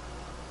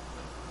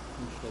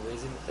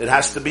 it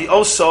has to be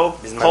also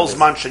kol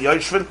zman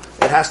sheyoshvin.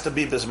 It has to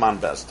be bizman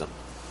bezdin.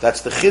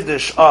 That's the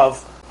chiddush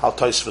of how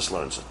Tosfos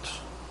learns it.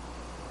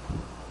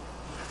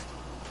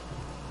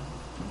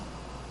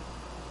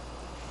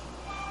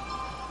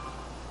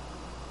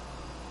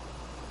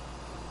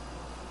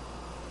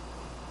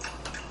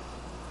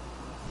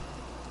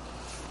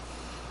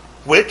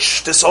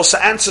 Which this also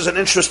answers an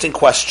interesting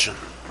question,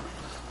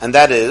 and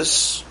that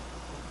is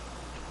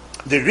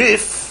the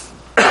Rif.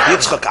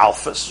 Yitzchak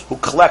Alfus, who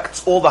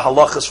collects all the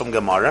halachas from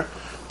Gemara,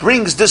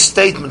 brings this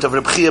statement of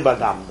Reb Chia bar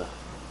Gamda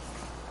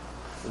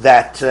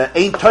that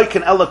Ein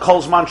toiken ela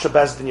kol zman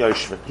shebezdin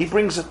yoshvin. He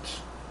brings it.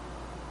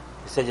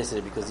 He said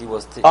yesterday because he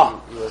was.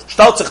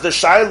 Shtaltzich the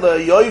shaila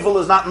Yovel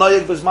is not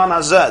noyeg b'zman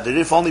hazeh. The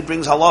Rif only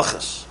brings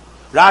halachas.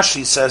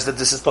 Rashi says that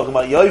this is talking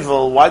about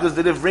Yovel. Why does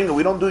the Rif bring it?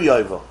 We don't do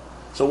Yovel.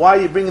 So why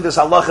are you bringing this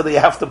halacha that you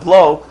have to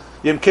blow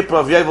Yom Kippur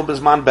of Yovel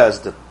b'zman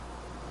bezdin?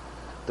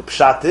 The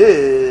pshat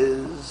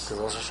is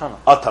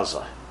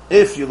Atazai.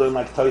 If you learn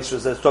like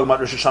Tosfos that's talking about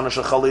Rosh Hashanah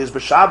Shechali is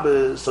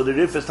b'Shabbos, so the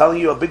Rif is telling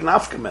you a big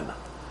nafkamina.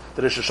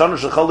 The Rosh Hashanah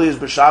Shechali is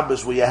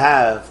b'Shabbos where you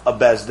have a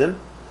bezdin.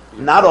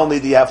 Not only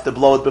do you have to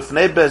blow it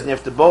b'fnei bezdin, you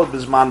have to blow it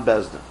b'zman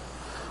bezdin.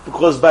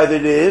 Because by the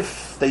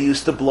Rif, they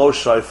used to blow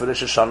shofar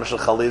Rosh Hashanah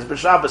Shechali is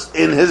b'Shabbos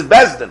in his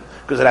bezdin,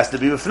 because it has to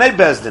be b'fnei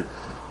bezdin.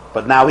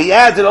 But now he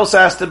adds it also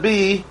has to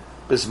be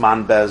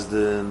b'zman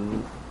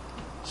bezdin.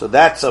 So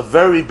that's a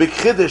very big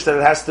chiddush that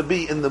it has to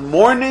be in the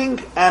morning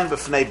and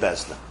b'fnei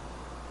bezdin.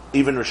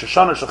 Even Rosh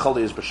Hashanah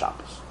Shechali is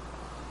b'Shabbos.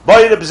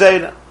 Boy Reb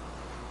Zayda.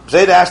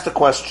 Zayda asked the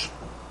question.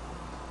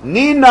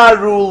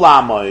 Ninaru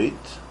lamoid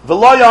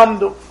v'lo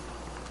yamdu.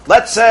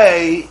 Let's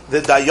say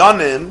the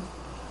Dayanim,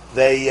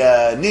 they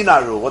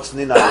ninaru. What's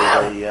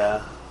ninaru? They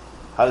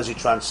how does he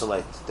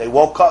translate? They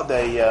woke up.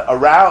 They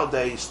aroused.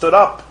 They stood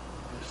up.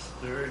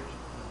 Bestirred.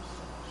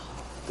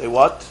 They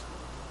what?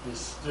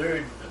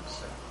 Bestirred.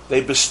 They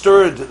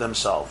bestirred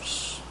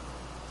themselves.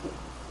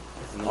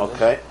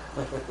 Okay.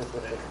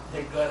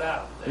 They got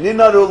out.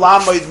 Ninaru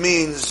lamoid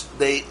means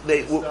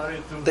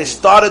they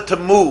started to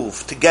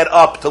move, to get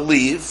up, to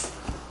leave,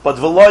 but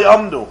v'lo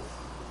yamdu.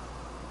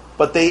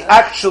 But they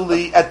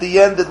actually, at the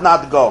end, did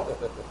not go.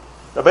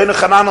 Rabbeinu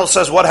Chananel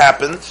says what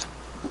happened.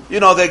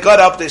 They got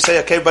up, they say,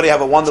 okay, everybody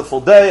have a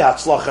wonderful day,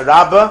 Hatzlacha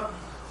Rabbah,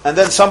 and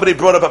then somebody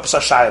brought up a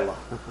Psashayla.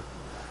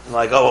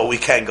 Like, oh, well, we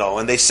can't go.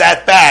 And they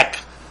sat back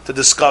to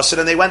discuss it,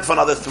 and they went for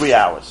another 3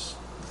 hours.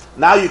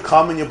 Now you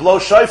come and you blow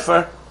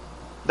shofar,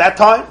 that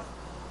time.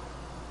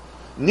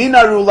 Nina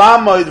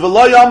Rulamoid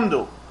v'lo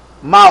yamdu.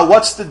 Ma,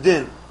 what's the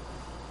din?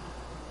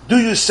 Do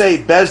you say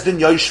Bezdin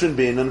Yoshvin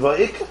Beinan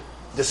v'ik?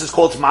 This is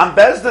called Zman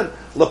Bezdin.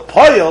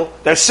 Lepoil,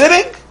 they're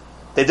sitting.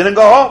 They didn't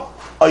go home.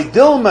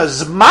 Oidilma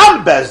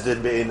Zman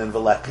Bezdin Beinan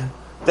v'lek.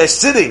 They're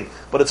sitting,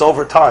 but it's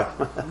over time.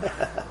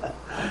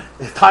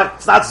 It's not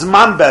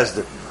Zman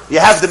Bezdin. You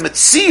have the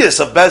Metzias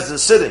of Bezdin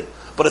sitting,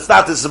 but it's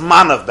not the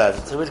Zman of Bezdin.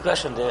 It's a weird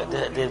question.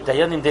 The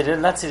Dayanim, they're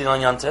not sitting on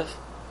Yantav.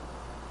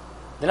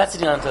 They're not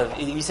sitting on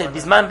Yantav. You said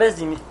Bizman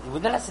Bezdin,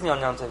 they're not sitting on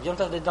Yantav.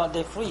 Yantav,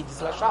 they're free.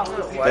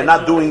 They're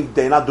not doing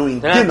din on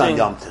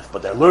Yantav,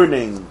 but they're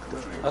learning.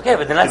 Okay,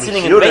 but they're not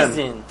sitting in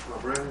Bezdin.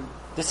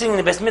 They're sitting in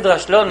the Beis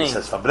Midrash learning. It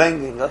says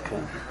Fabringing, okay.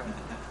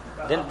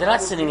 They're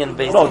not sitting in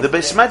Bezdin. No, the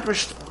Beis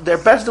Medrash, their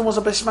Bezdin was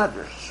a Beis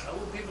Medrash. How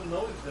would people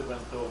know if they went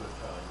all the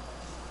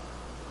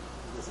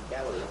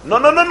time? No.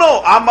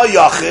 I'm a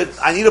Yachid.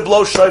 I need to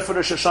blow shofar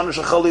to Shoshana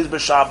Shecholi's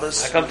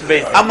B'Shabbos. I come to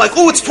Bezdin. I'm like,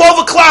 it's 12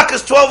 o'clock.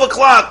 It's 12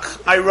 o'clock.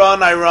 I run.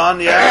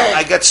 Yeah.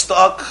 I get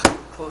stuck.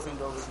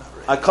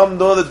 I come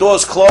door. The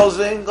door's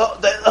closing. Oh,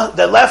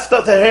 they left.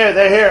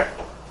 They're here.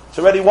 It's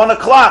already 1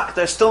 o'clock.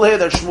 They're still here.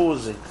 They're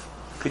schmoozing.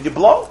 Could you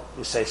blow?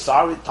 You say,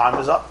 sorry, time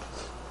is up.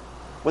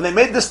 When they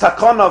made this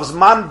takana of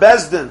Zman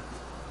Bezdin,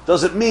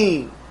 does it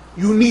mean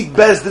you need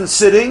Bezdin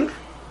sitting,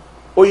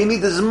 or you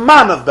need the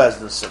Zman of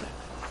Bezdin sitting?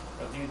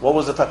 What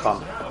was the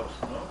takana?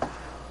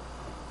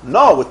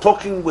 No, we're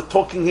talking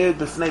here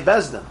b'fnei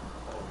Bezdin.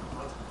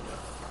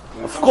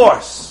 Of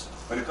course.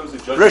 When it comes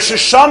to Rosh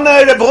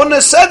Hashanah, Reb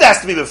Huna said it has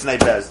to be b'fnei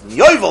Bezdin.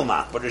 Yovel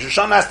not, but Rosh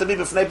Hashanah has to be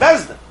b'fnei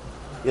Bezdin.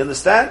 You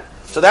understand?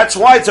 So that's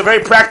why it's a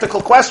very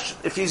practical question.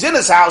 If he's in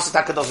his house, the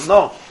Taka doesn't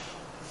know.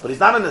 But he's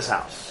not in his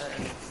house.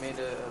 He made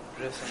a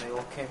bris and they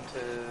all came to...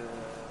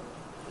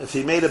 If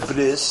he made a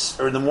bris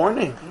in the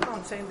morning. No,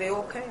 I'm saying they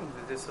all came.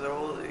 So they're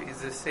all,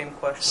 is the same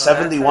question.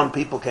 71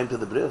 people came to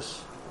the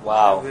bris.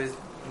 Wow.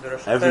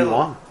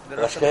 Everyone. When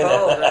it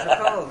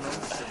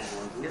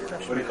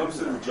comes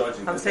to the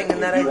judging, I'm saying in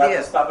that you idea.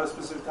 have to stop at a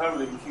specific time, or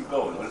they can keep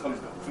going. When it comes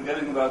to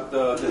forgetting about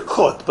the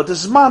Could, but the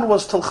Zman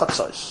was till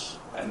Chatzos.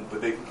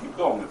 but they can keep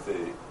going if they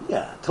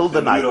till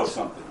the night. Or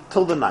something.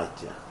 Till the night,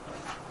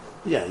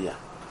 yeah.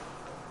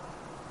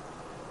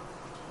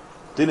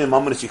 Didn't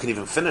moment you can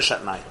even finish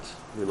at night.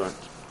 We learned.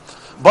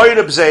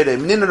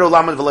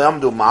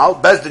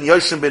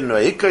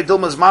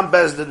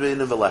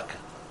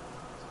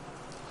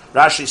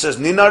 Rashi says,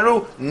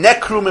 Ninaru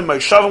nekru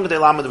mimayshavim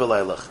k'dei lamed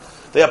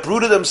v'leilach. They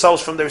uprooted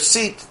themselves from their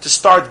seat to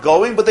start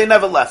going, but they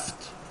never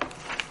left.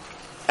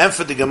 And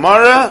for the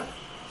Gemara,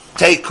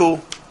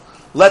 Teiku,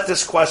 let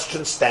this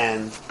question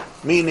stand,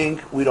 meaning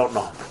we don't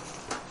know.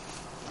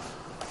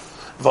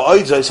 There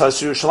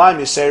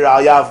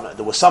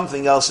was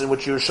something else in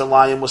which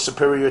Yerushalayim was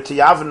superior to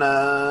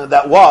Yavna,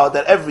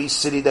 that every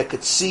city that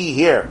could see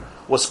here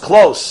was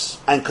close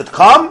and could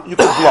come, you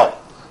could blow.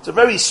 It's a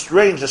very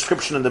strange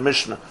description in the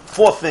Mishnah.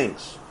 4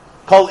 things.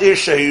 Kol ir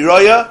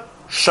shehiroya,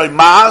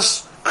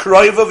 shaymas,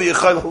 kroiva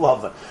v'yechayla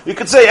lava. You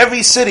could say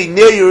every city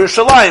near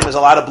Yerushalayim is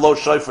allowed to blow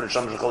shofar and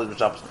Shoshana Shecholi's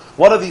B'Shabbos.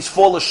 One of these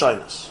 4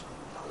 lashonos.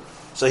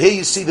 So here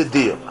you see the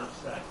deal.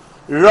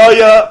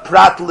 Roya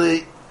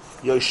pratli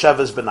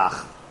yoshevas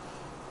benach.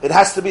 It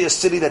has to be a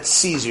city that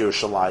sees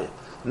Yerushalayim,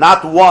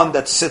 not one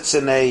that sits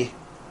in a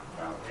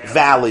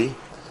valley,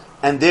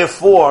 and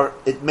therefore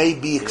it may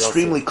be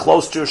extremely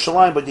close to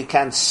Yerushalayim, but you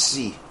can't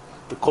see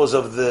because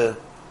of the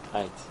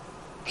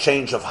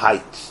change of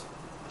height.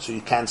 So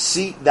you can't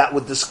see. That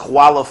would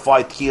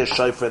disqualify Tia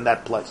Shofar in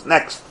that place.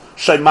 Next,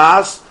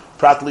 Shemaz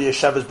pratli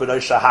yeshevas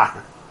b'nei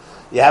shahar.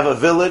 You have a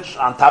village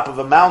on top of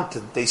a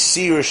mountain. They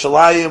see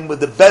Yerushalayim with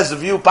the best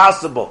view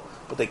possible,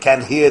 but they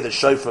can't hear the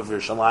shofar of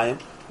Yerushalayim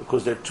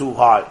because they're too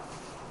high.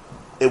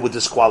 It would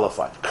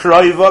disqualify.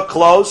 Kroiva,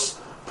 close.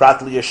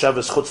 Pratli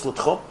yeshevas chutz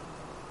l'tchum.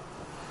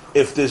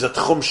 If there's a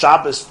tchum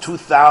Shabbos,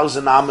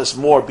 2,000 amas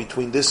more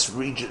between this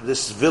region,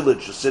 this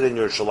village sitting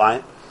in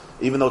Yerushalayim,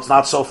 even though it's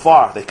not so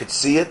far, they could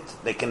see it,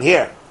 they can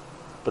hear,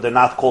 but they're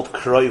not called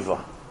kroiva.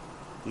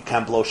 You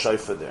can't blow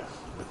shofar there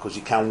because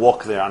you can't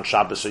walk there on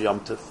Shabbos or Yom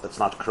Tov. That's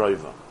not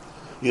kroiva.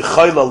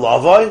 Yechayla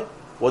lavoi.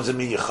 What does it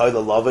mean?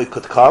 Yechayla lavoi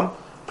could come.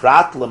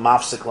 Prat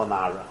lemafsik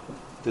lanara.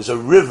 There's a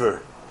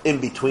river in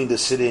between the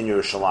city and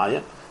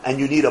Yerushalayim, and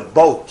you need a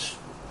boat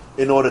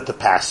in order to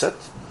pass it.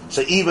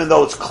 So even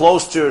though it's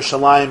close to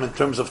Yerushalayim in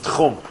terms of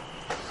tchum,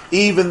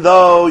 even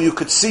though you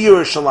could see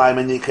Yerushalayim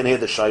and you can hear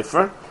the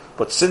shofar,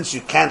 but since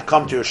you can't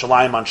come to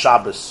Yerushalayim on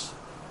Shabbos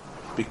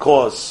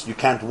because you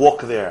can't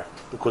walk there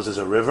because there's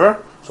a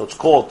river, so it's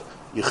called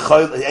ein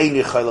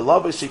yechayla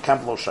lavoi, so you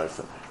can't blow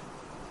shofar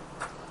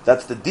there.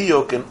 That's the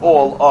diuk in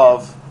all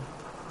of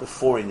the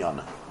 4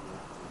 inyanim.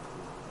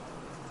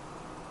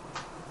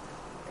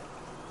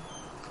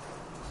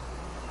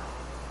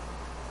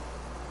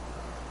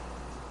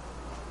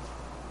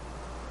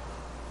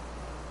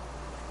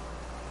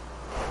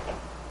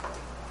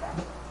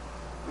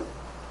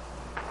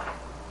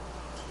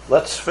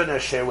 Let's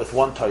finish here with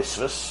one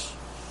Tosfos.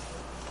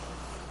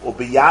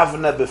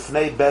 Ubiyavne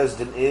b'fnei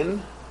bezdin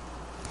in,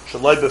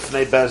 shaloi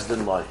b'fnei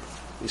bezdin loy.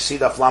 You see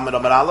the Lamed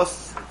Amar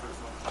Aleph?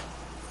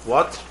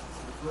 What?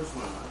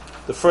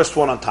 The first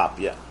one on top,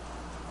 yeah.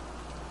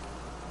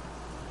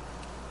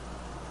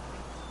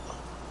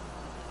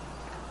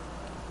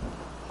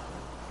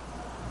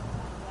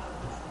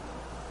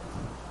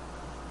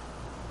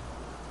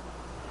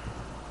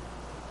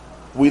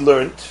 We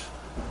learned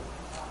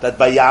that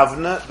by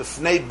Yavne,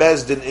 b'fnei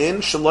bezdin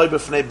in, shaloi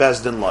b'fnei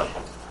bezdin loy.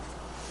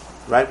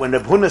 Right? When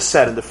Reb Huna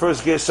said in the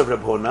first gears of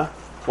Reb Huna,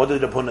 what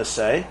did Reb Huna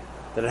say?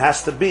 That it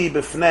has to be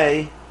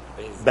b'fnei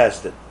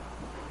bezdin.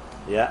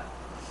 Yeah?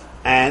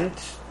 And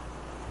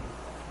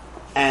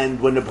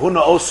when Reb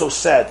Huna also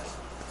said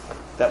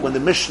that when the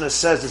Mishnah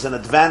says there's an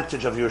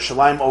advantage of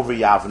Yerushalayim over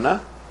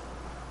Yavne,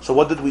 so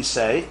what did we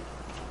say?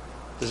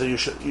 There's a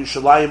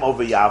Yerushalayim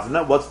over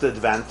Yavne. What's the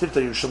advantage?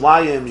 The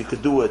Yerushalayim, you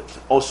could do it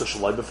also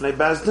Shalai b'fnei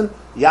Bezdin,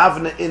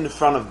 Yavne in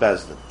front of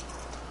Bezdin.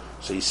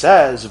 So he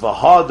says,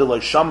 V'ha de lo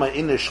shama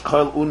inish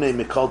kol une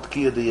mikol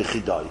tkiya de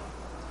yechidai.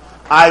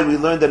 We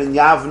learned that in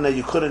Yavne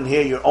you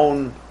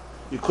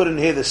couldn't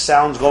hear the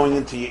sounds going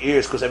into your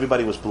ears because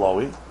everybody was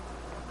blowing.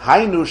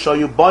 Hainu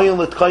shayu bayin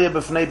l'tkaya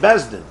b'fnei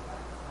Bezdin.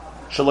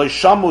 Shaloi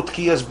shamu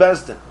tkiyas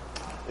Bezdin.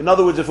 In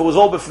other words, if it was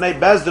all b'fnei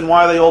Bezdin,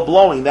 why are they all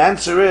blowing? The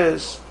answer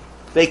is,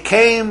 they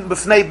came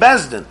b'fnei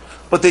Bezdin,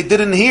 but they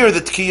didn't hear the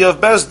tkiyah of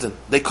Bezdin.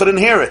 They couldn't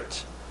hear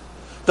it.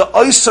 The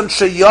oisan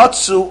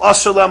sheyatzu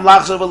asur lehem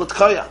lachzav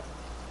l'tkaya.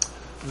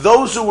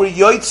 Those who were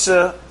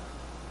yoytze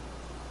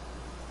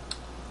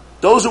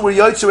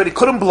already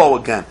couldn't blow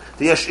again.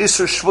 The yesh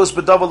isur shvus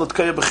b'davar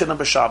l'tkaya b'chinam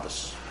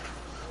b'Shabbos.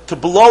 To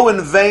blow in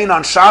vain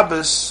on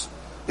Shabbos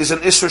is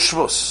an isur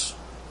shvus.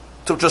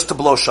 Just to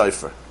blow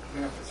shofar.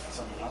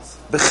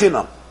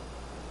 B'chinam.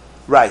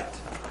 Right.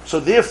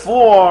 So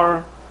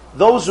therefore,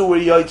 those who were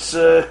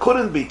yoytze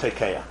couldn't be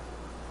tekeya.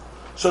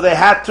 So they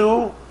had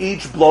to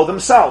each blow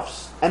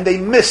themselves. And they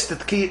missed the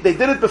tkiyah. They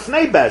did it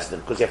b'fnei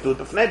Bezdin, because you have to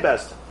do it b'fnei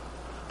Bezdin.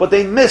 But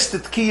they missed the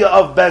tkiyah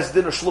of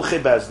Bezdin, or shluchei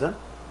Bezdin.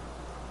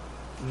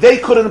 They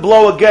couldn't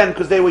blow again,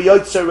 because they were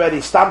yoytze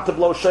already. Stam to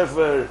blow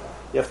shofar,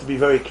 you have to be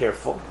very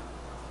careful.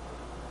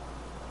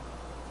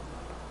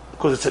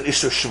 Because it's an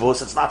isur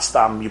shvus, it's not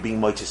stam, you're being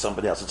moitzi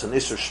somebody else. It's an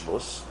isur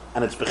shvus,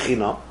 and it's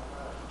b'china.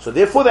 So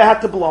therefore they had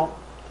to blow.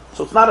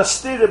 So it's not a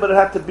stira, but it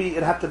had to be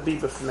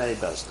b'fnei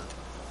Bezdin.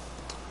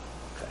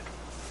 Okay.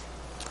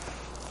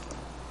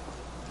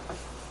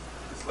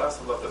 This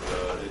last about that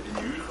in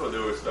Yericho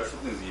there were special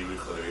things in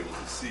Yericho. They were able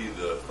to see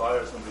the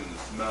fire, something that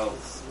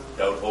smells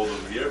that would hold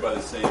them here by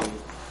the same.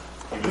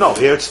 No,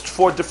 here it's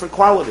 4 different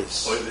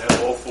qualities. Oh, you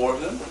have all 4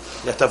 of them.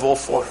 You have to have all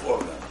 4. All 4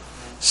 of them.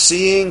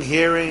 Seeing,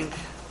 hearing,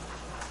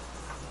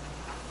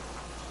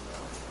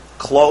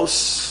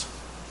 close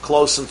in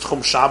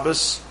Tchum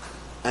Shabbos,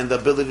 and the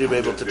ability to be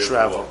able to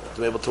travel,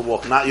 to be able to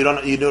walk. Not you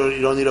don't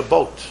need a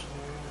boat.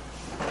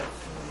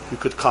 You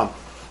could come.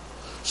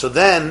 So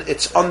then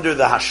it's under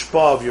the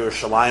hashpa of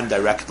Yerushalayim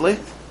directly.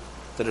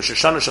 That Rosh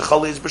Hashanah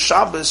Shechali is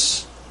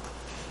b'Shabbos.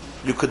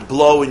 You could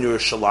blow in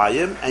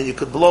Yerushalayim, and you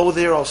could blow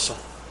there also,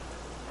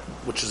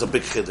 which is a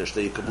big chiddush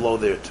that you could blow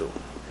there too.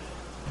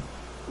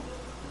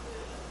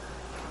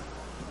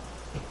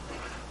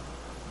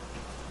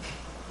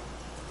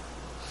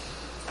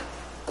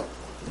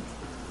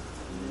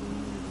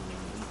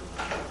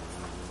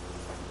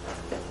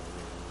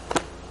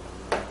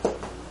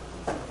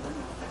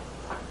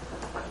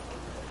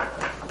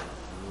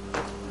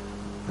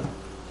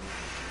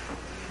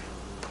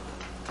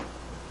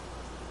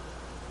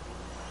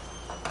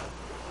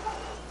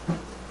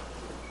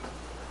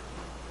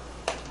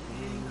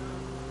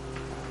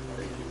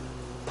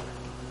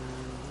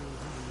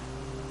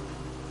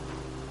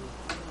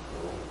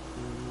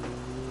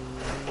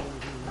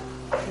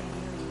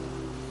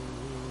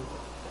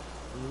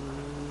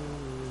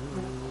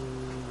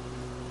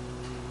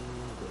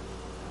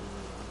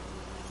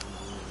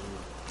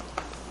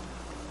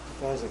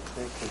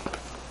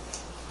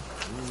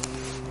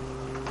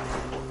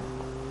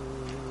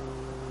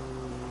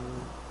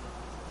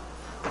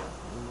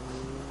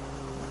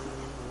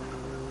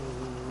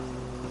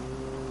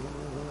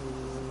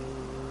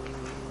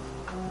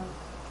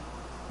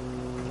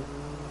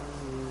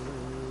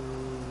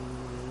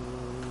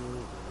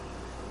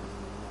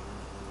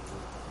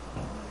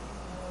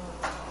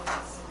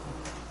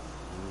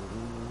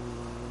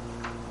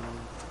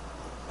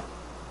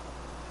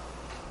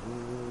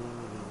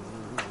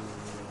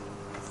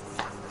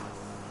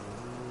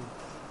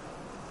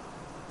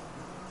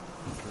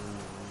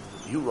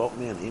 You wrote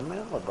me an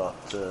email about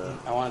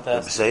I wanted to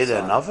ask Zayda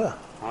and Nava.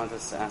 I wanted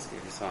to ask you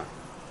if you saw it.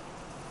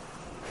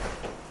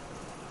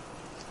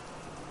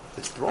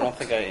 It's brought. I don't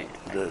think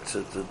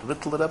The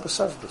Mittel Rebbe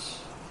says this.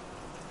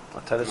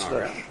 I'll tell you it's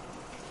there. Really?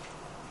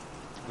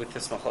 With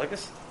this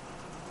machlokes?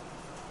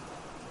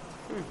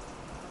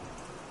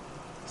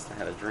 Just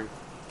had a drink.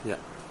 Yeah.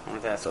 I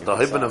wanted to ask It's a you if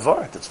you Dahibin saw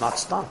it. Avart. It's not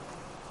Stam.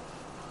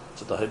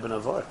 It's a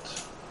Dahibin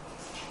Avart.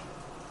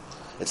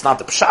 It's not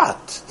the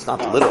Pshat. It's not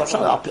the literal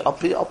Pshat.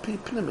 I'll be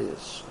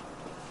Pneumius.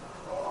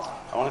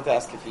 I wanted to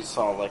ask if you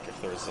saw, like,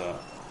 if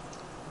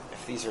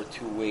these are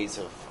two ways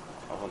of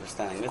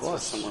understanding mitzvahs.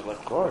 Somewhere like,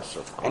 of course.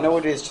 I know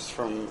it is just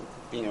from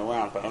being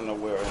around, but I don't know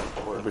where.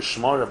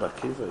 B'shmor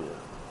Bakiva, yeah.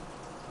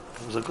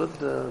 It was a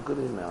good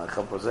email. I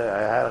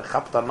had a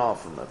chaptanah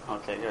from it.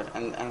 Okay, good.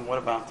 And what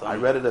about? I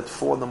read it at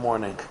 4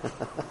 a.m.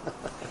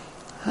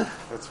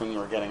 That's when you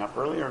were getting up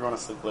early or going to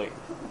sleep late?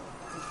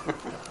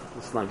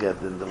 Let's not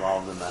get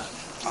involved in that.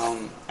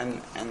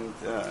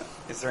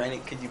 Is there any?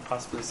 Could you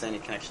possibly say any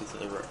connection to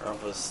the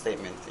Rava's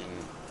statement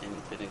in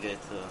Benegay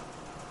to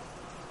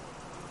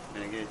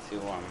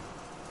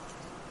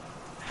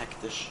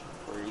Hektish,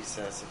 where he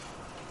says if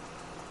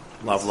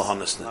Lav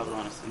Lahanis.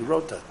 You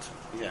wrote that.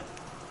 Yeah,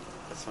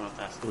 that's what I'm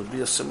asking. It would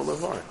be a similar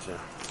word, yeah.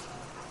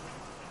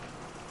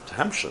 To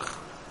Hamshach.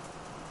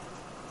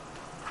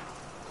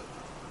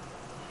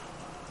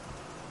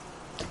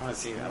 I want to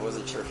see. I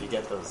wasn't sure if you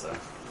get those.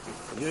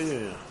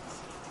 Yeah.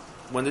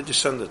 When did you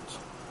send it?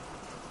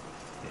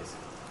 Yes.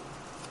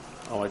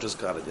 Oh, I just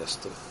got it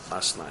yesterday,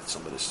 last night.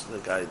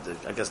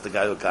 I guess the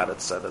guy who got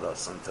it said it or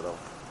sent it over.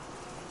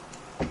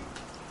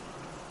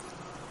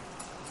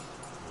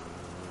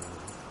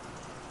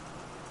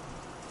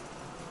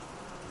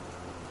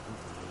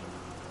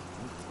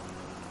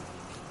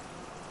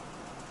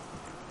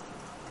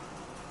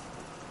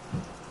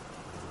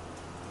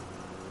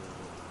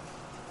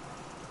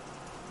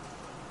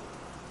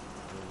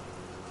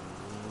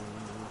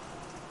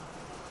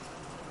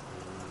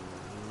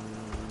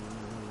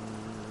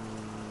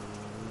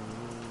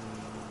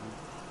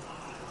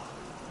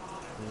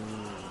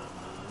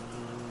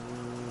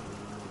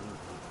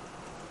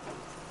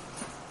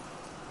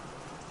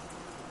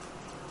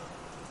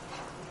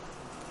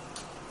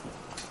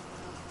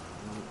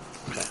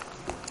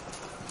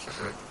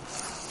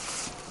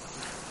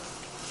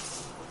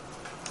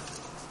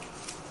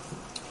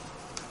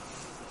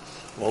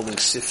 Holding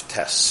Sif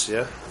tests,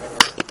 yeah?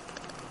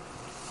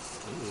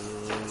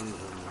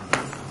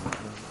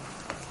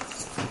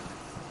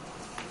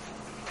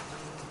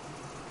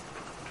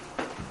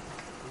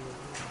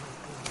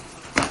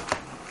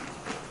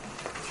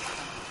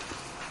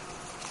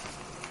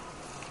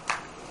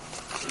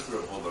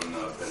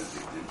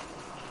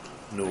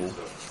 No.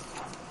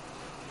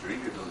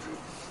 Drink or don't drink?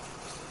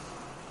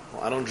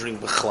 Well, I don't drink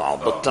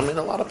Bechlal, but I mean,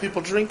 a lot of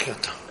people drink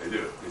it. They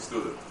do. They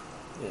still do.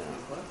 Yeah.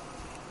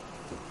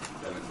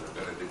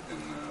 Benedict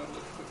and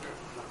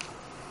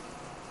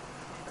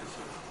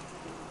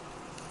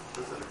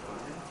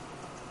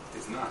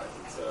it's not.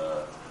 It's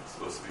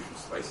supposed to be from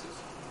spices.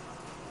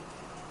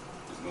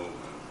 There's no.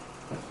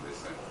 That's what they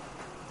say.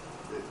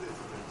 It's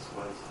from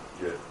spice.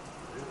 Yeah.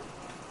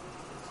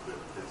 It's good.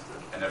 It's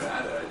good. I never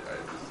had it. I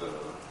just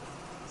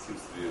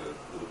seems to be a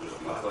little bit of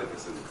like I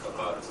said,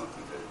 chabad or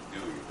something that you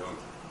do or you don't.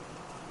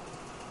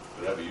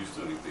 The Rebbe used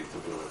to, and they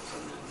took it away from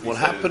me.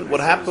 What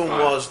happened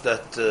was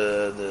that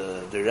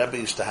the Rebbe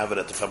used to have it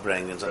at the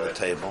Farbrengens on the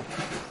table,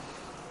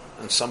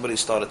 and somebody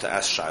started to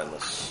ask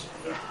Shilas.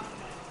 Yeah.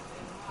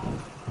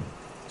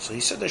 So he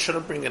said they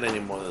shouldn't bring it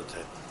anymore to the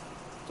table.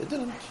 They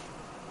didn't.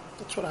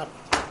 That's what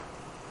happened.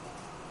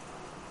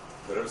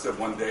 The Rebbe said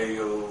one day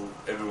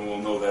everyone will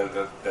know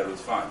that it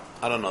was fine.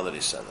 I don't know that he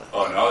said that.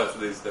 Oh no,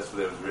 that's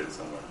what it was written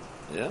somewhere.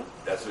 Yeah?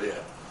 That's what,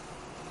 yeah.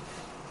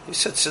 He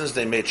said since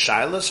they made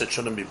Shilas, it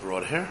shouldn't be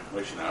brought here.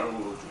 Wait, I don't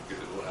know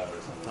we'll have it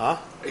or something. Huh?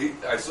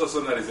 I saw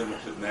something that he said we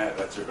shouldn't have.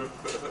 That's true.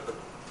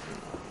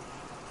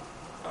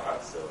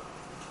 So.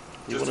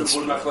 He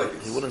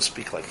wouldn't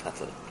speak like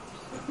that.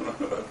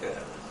 Okay.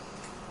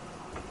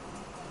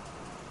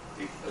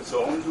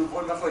 So only to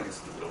avoid enough like it's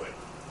stupid away.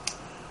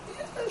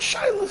 Yeah,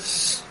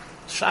 Shilas.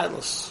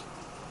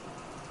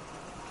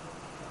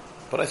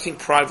 But I think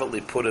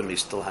privately put him, he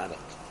still had it.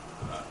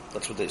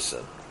 That's what they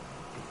said.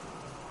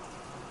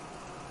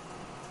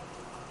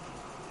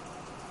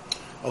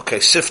 Okay,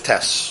 Sif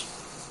Tes.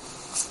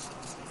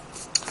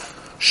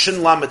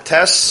 Shin Lamed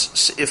Tes,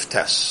 Sif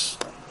Tes.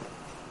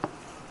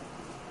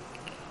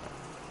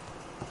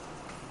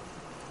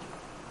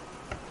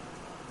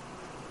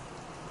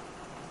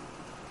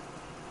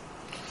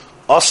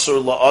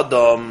 Asur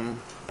la'adam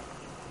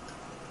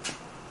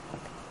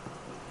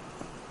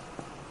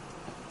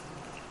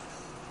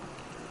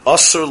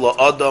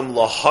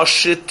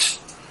lahashit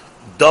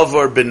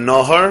davar bin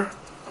nahar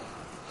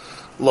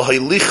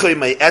lahaylichai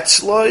may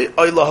etzloi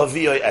oy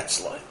lahaviyoi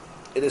etzloi.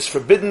 It is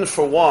forbidden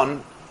for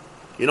one,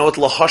 you know what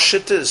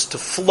lahashit is? To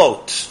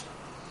float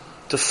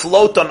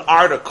an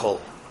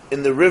article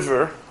in the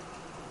river,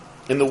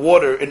 in the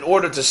water, in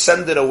order to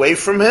send it away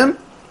from him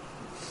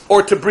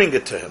or to bring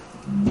it to him.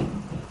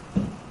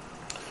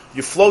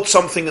 You float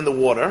something in the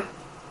water.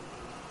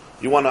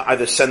 You want to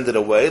either send it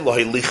away,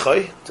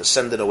 to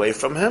send it away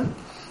from him,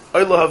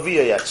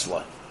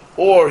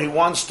 or he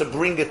wants to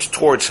bring it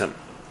towards him.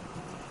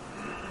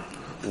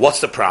 What's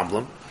the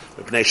problem?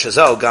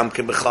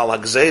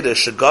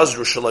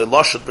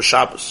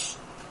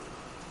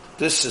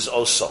 This is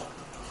also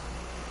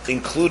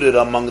included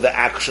among the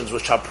actions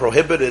which are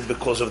prohibited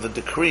because of the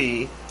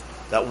decree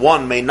that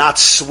one may not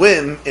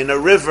swim in a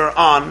river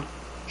on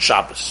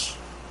Shabbos.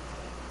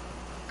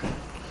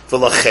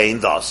 V'lachein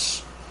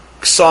das.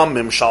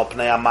 Ksamim shal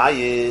pnei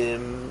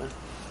amayim.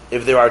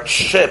 If there are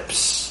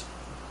chips,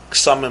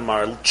 ksamim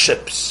are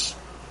chips,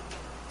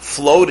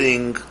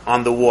 floating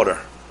on the water.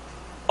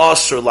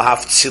 Asur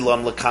lahaf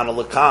tzilam lekan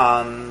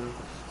lekan.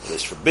 It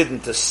is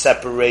forbidden to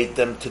separate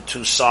them to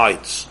two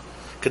sides.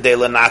 Kedei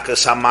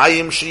lenakas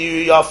hamayim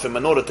sheyu yafim,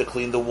 in order to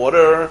clean the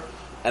water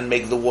and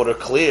make the water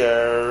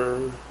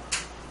clear.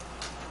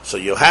 So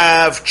you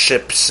have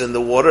chips in the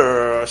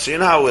water, so you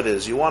know how it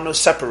is. You want to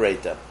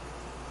separate them.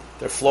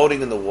 They're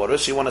floating in the water,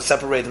 so you want to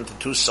separate them to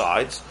two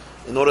sides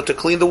in order to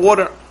clean the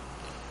water.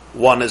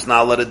 One is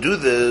not allowed to do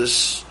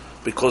this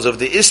because of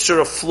the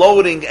issur of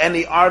floating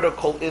any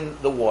article in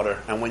the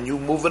water. And when you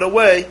move it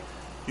away,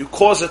 you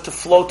cause it to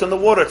float in the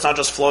water. It's not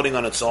just floating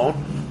on its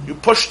own. You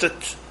pushed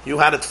it, you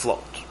had it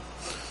float.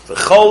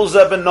 V'chol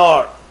zeh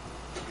benar.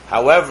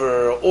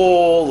 However,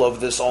 all of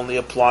this only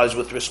applies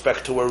with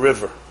respect to a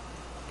river.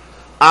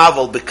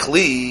 Aval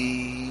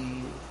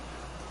b'kli.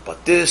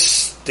 But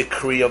this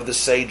decree of the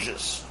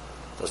sages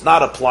does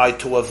not apply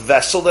to a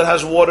vessel that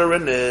has water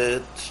in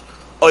it,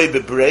 oy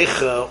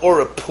bebrecha, or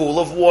a pool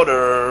of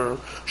water,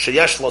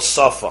 sheyesh lo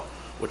safa,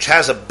 which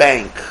has a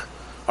bank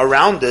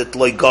around it,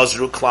 like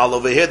gazru klal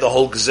over here. The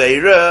whole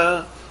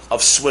gzeira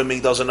of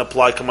swimming doesn't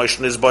apply.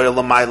 Kamashon is boy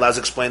lamayla, as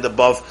explained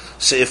above,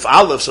 seif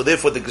aleph. So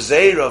therefore, the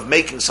gzeira of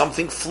making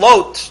something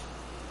float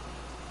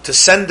to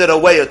send it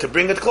away or to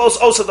bring it close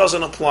also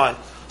doesn't apply.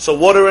 So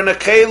water in a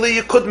keli,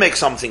 you could make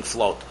something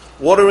float.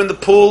 Water in the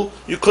pool,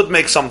 you could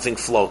make something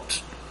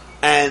float.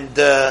 And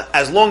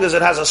as long as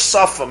it has a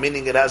safa,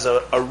 meaning it has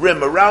a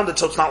rim around it,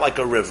 so it's not like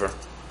a river.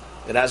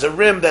 It has a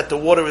rim that the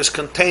water is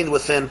contained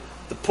within.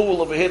 The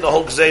pool over here, the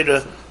whole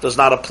gzeira does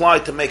not apply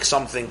to make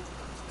something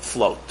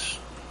float.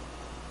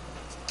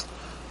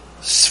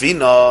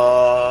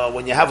 Sfina,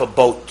 when you have a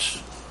boat,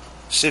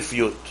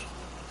 sifyut,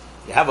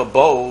 you have a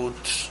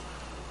boat,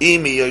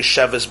 imi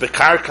yosheves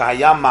bekarka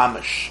hayam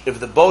mamish. If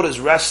the boat is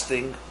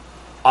resting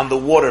on the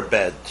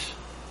waterbed,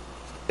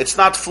 it's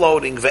not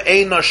floating.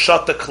 Ve'eina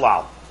shata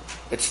klal.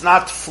 It's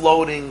not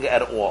floating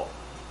at all.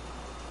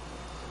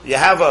 You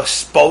have a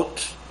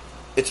boat.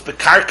 It's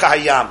bekarka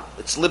hayam.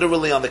 It's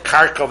literally on the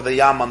karka of the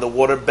yam, on the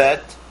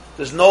waterbed.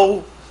 There's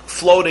no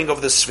floating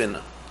of the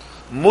svina.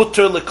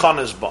 Mutter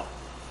lekonizba.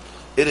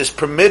 It is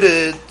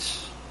permitted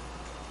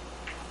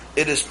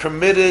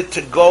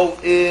to go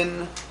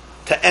in,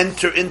 to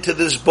enter into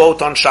this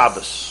boat on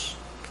Shabbos.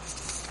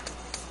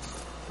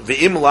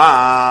 V'im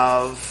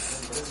lav.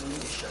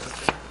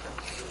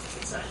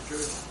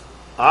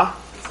 Huh?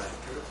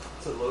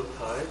 It's a low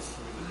tide.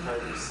 The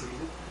tide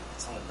receded.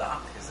 It's on a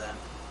dock. Is that?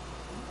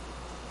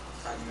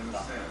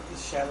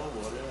 It's shallow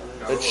water.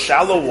 It's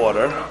shallow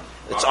water.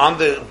 It's on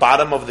the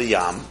bottom of the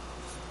yam.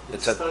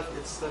 It's stuck in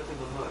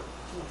the mud.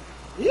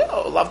 Yeah,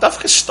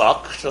 lavdafka is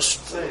stuck.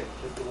 Just Saying,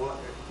 if the water.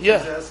 Yeah.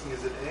 He's asking,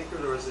 is it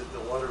anchored or is it the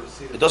water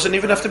receded? it doesn't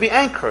even have to be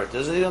anchored. It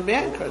doesn't even have to be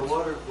anchored. The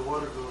water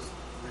goes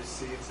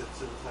recedes at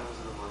certain times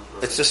of the month.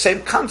 Right? It's the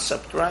same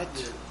concept, right?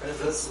 Yeah. But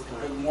if it's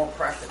more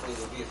practically, it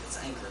would be if it's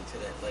anchored to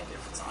that, like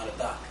if it's on a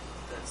dock.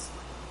 That's.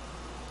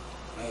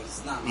 I mean,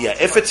 it's not. Yeah,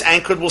 if it's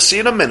anchored, we'll see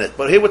in a minute.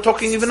 But here we're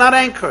talking even not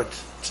anchored.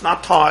 It's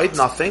not tied,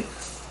 nothing.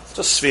 It's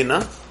a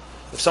svina.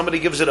 If somebody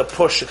gives it a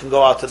push, it can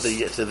go out to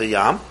the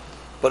yam.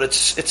 But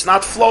it's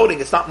not floating.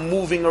 It's not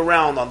moving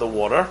around on the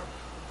water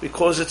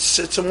because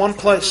it's in one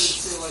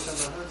place. Like on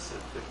the Hudson,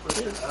 they push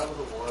it out of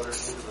the water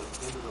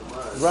into the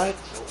mud. Right.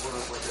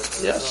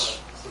 Yes.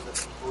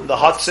 The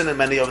Hudson and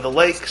many of the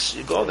lakes,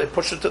 you go, they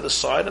push it to the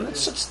side, and it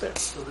sits there.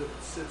 So that it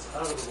sits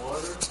out of the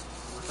water.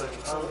 We're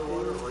talking out of the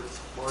water, or it's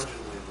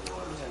marginally in the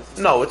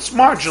water. No, it's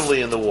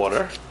marginally in the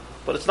water,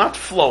 but it's not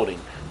floating.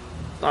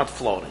 Not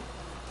floating.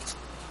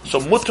 So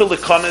mutter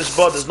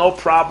l'kanizba, there's no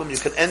problem. You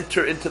can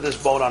enter into this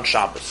boat on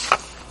Shabbos.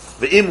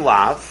 Ve'im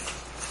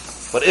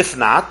lav, but if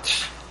not,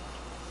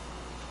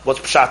 what's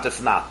pshat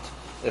if not?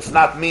 If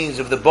not means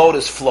if the boat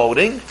is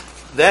floating,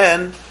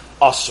 then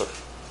asur.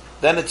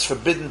 Then it's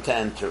forbidden to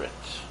enter it.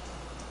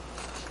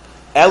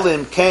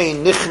 Elim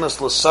kein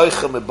nichnas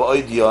l'soicha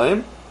me'ba'od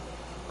yoim,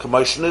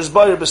 k'moshn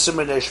izbayir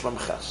b'simon reish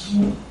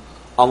memches.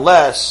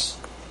 Unless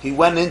he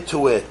went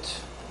into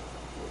it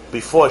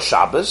before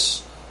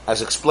Shabbos,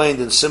 as explained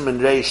in Siman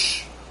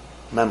Reish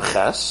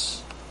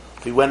Memches,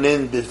 if he went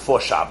in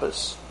before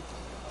Shabbos,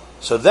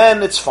 so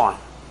then it's fine.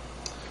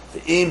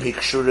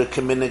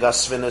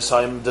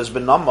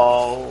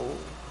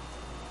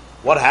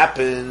 What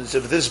happens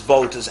if this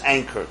boat is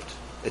anchored?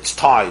 It's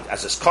tied,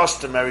 as is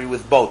customary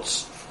with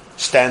boats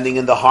standing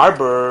in the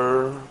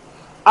harbor.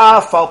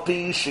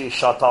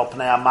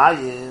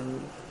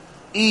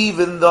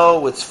 Even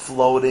though it's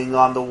floating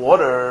on the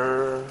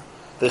water,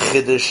 the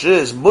chiddush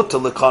is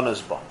mutar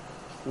l'kanizba.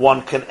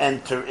 One can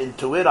enter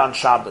into it on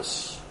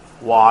Shabbos.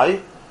 Why?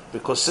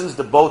 Because since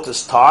the boat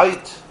is tied,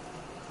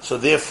 so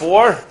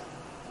therefore,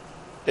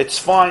 it's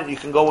fine, you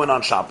can go in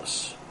on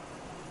Shabbos.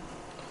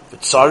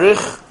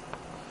 V'tzarich,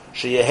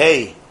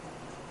 sheyehei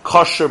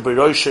kosher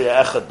b'roisha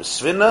echad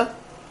b'svina,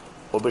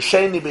 or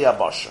b'sheni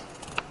b'yabasha.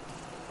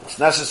 It's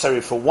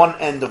necessary for one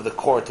end of the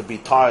cord to be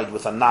tied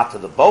with a knot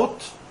of the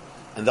boat,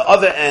 and the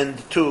other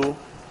end to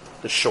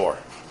the shore.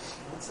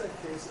 What's that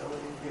case?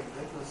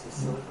 Nicholas is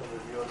selling on the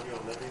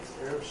Yom. That means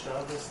Erev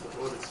Shabbos, the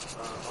boat is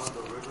on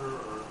the river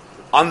or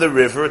on the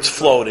river. It's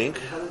floating.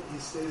 He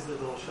stays there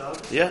the whole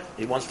Shabbos. Yeah,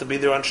 he wants to be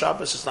there on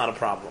Shabbos. It's not a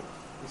problem.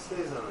 He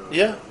stays on it.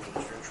 Yeah. If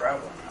you're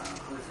traveling on a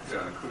cruise. Yeah,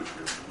 on a cruise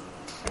ship.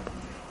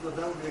 No,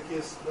 that would be a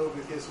case. That would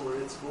be a case where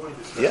it's going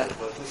to travel, Yeah.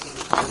 but this is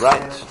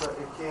Right.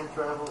 It can't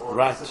travel, or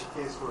Right. this is a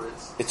case where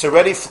It's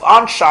already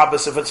on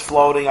Shabbos. If it's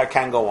floating, I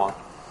can go on.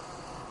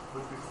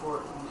 But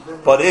before. Then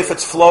But if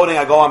it's floating,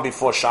 I go on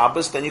before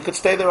Shabbos. Then you could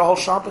stay there a whole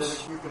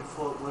Shabbos. then you can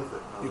float with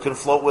it. You can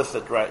float with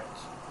it, right?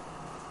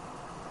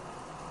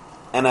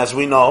 And as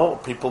we know,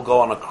 people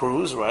go on a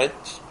cruise, right,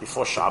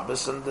 before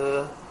Shabbos, and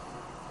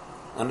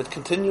it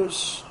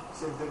continues.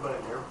 Same thing by an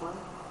airplane.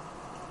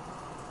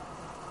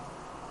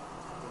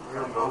 An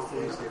Coming airboat, off they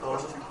would used be to a call it.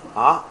 question.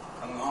 Huh?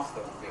 Coming off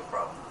though would be a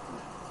problem.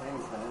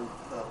 Planes, man,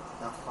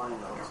 not flying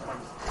all the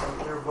time.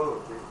 An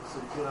airboat. So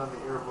you get on the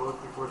airboat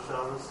before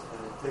Shabbos,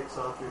 and it takes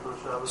off before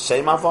Shabbos.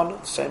 Same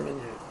avon, same in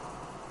Yeah.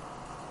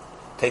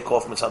 take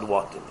off mitzad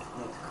what?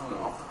 Coming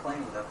off the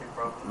plane would that be a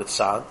problem?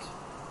 Mitzad.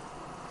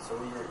 So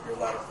you're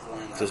allowed to fly.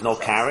 If there's no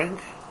carrying,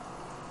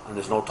 and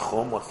there's no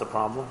tchum, what's the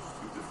problem?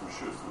 Two different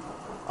shoes.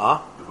 Huh?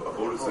 A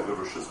boat is like a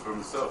rishus for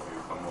himself. You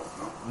come off,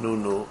 no?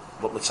 No.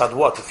 But mitzad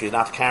what? If you're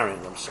not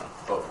carrying, I'm saying.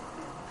 Oh.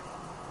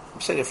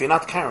 I'm saying if you're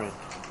not carrying.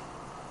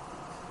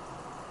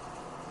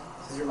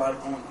 So you're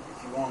allowed to go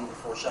if you go on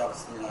before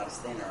Shabbos, then you're allowed to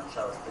stay there on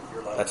Shabbos, but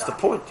you're allowed That's to the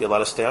point. You're allowed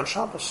to stay on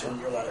Shabbos. And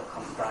you're allowed to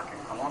come back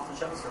and come off on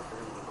Shabbos, or for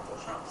you to the whole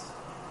Shabbos?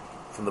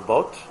 From the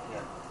boat?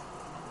 Yeah.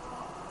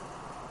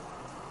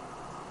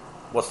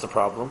 What's the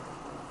problem?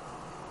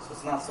 So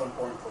it's not so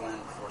important to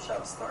land before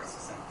Shabbos starts, the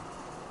same.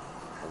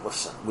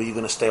 Listen, were you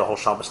going to stay a whole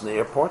Shabbos in the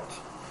airport?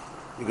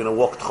 You're going to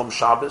walk Tchum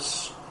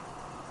Shabbos?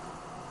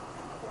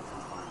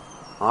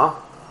 Huh?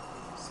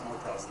 Some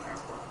hotels in the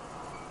airport.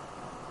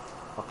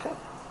 Okay,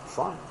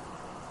 fine.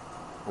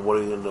 And what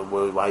are you going to do?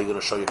 Why are you going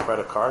to show your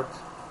credit card? I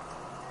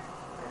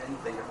didn't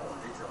think of all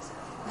the details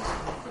here.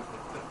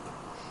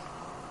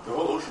 The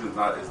whole ocean is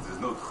not. There's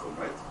no tchum,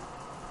 right?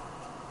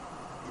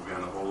 You'll be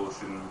on the whole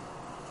ocean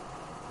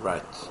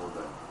Right. all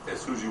day.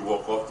 As soon as you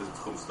walk off, the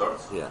tchum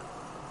starts. Yeah.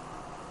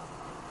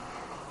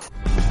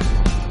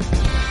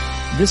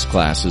 This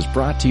class is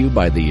brought to you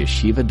by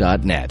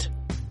theyeshiva.net.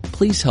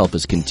 Please help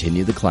us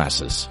continue the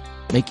classes.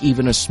 Make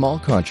even a small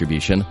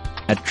contribution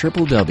at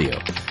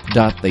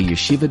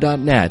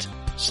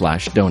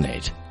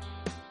www.theyeshiva.net/donate.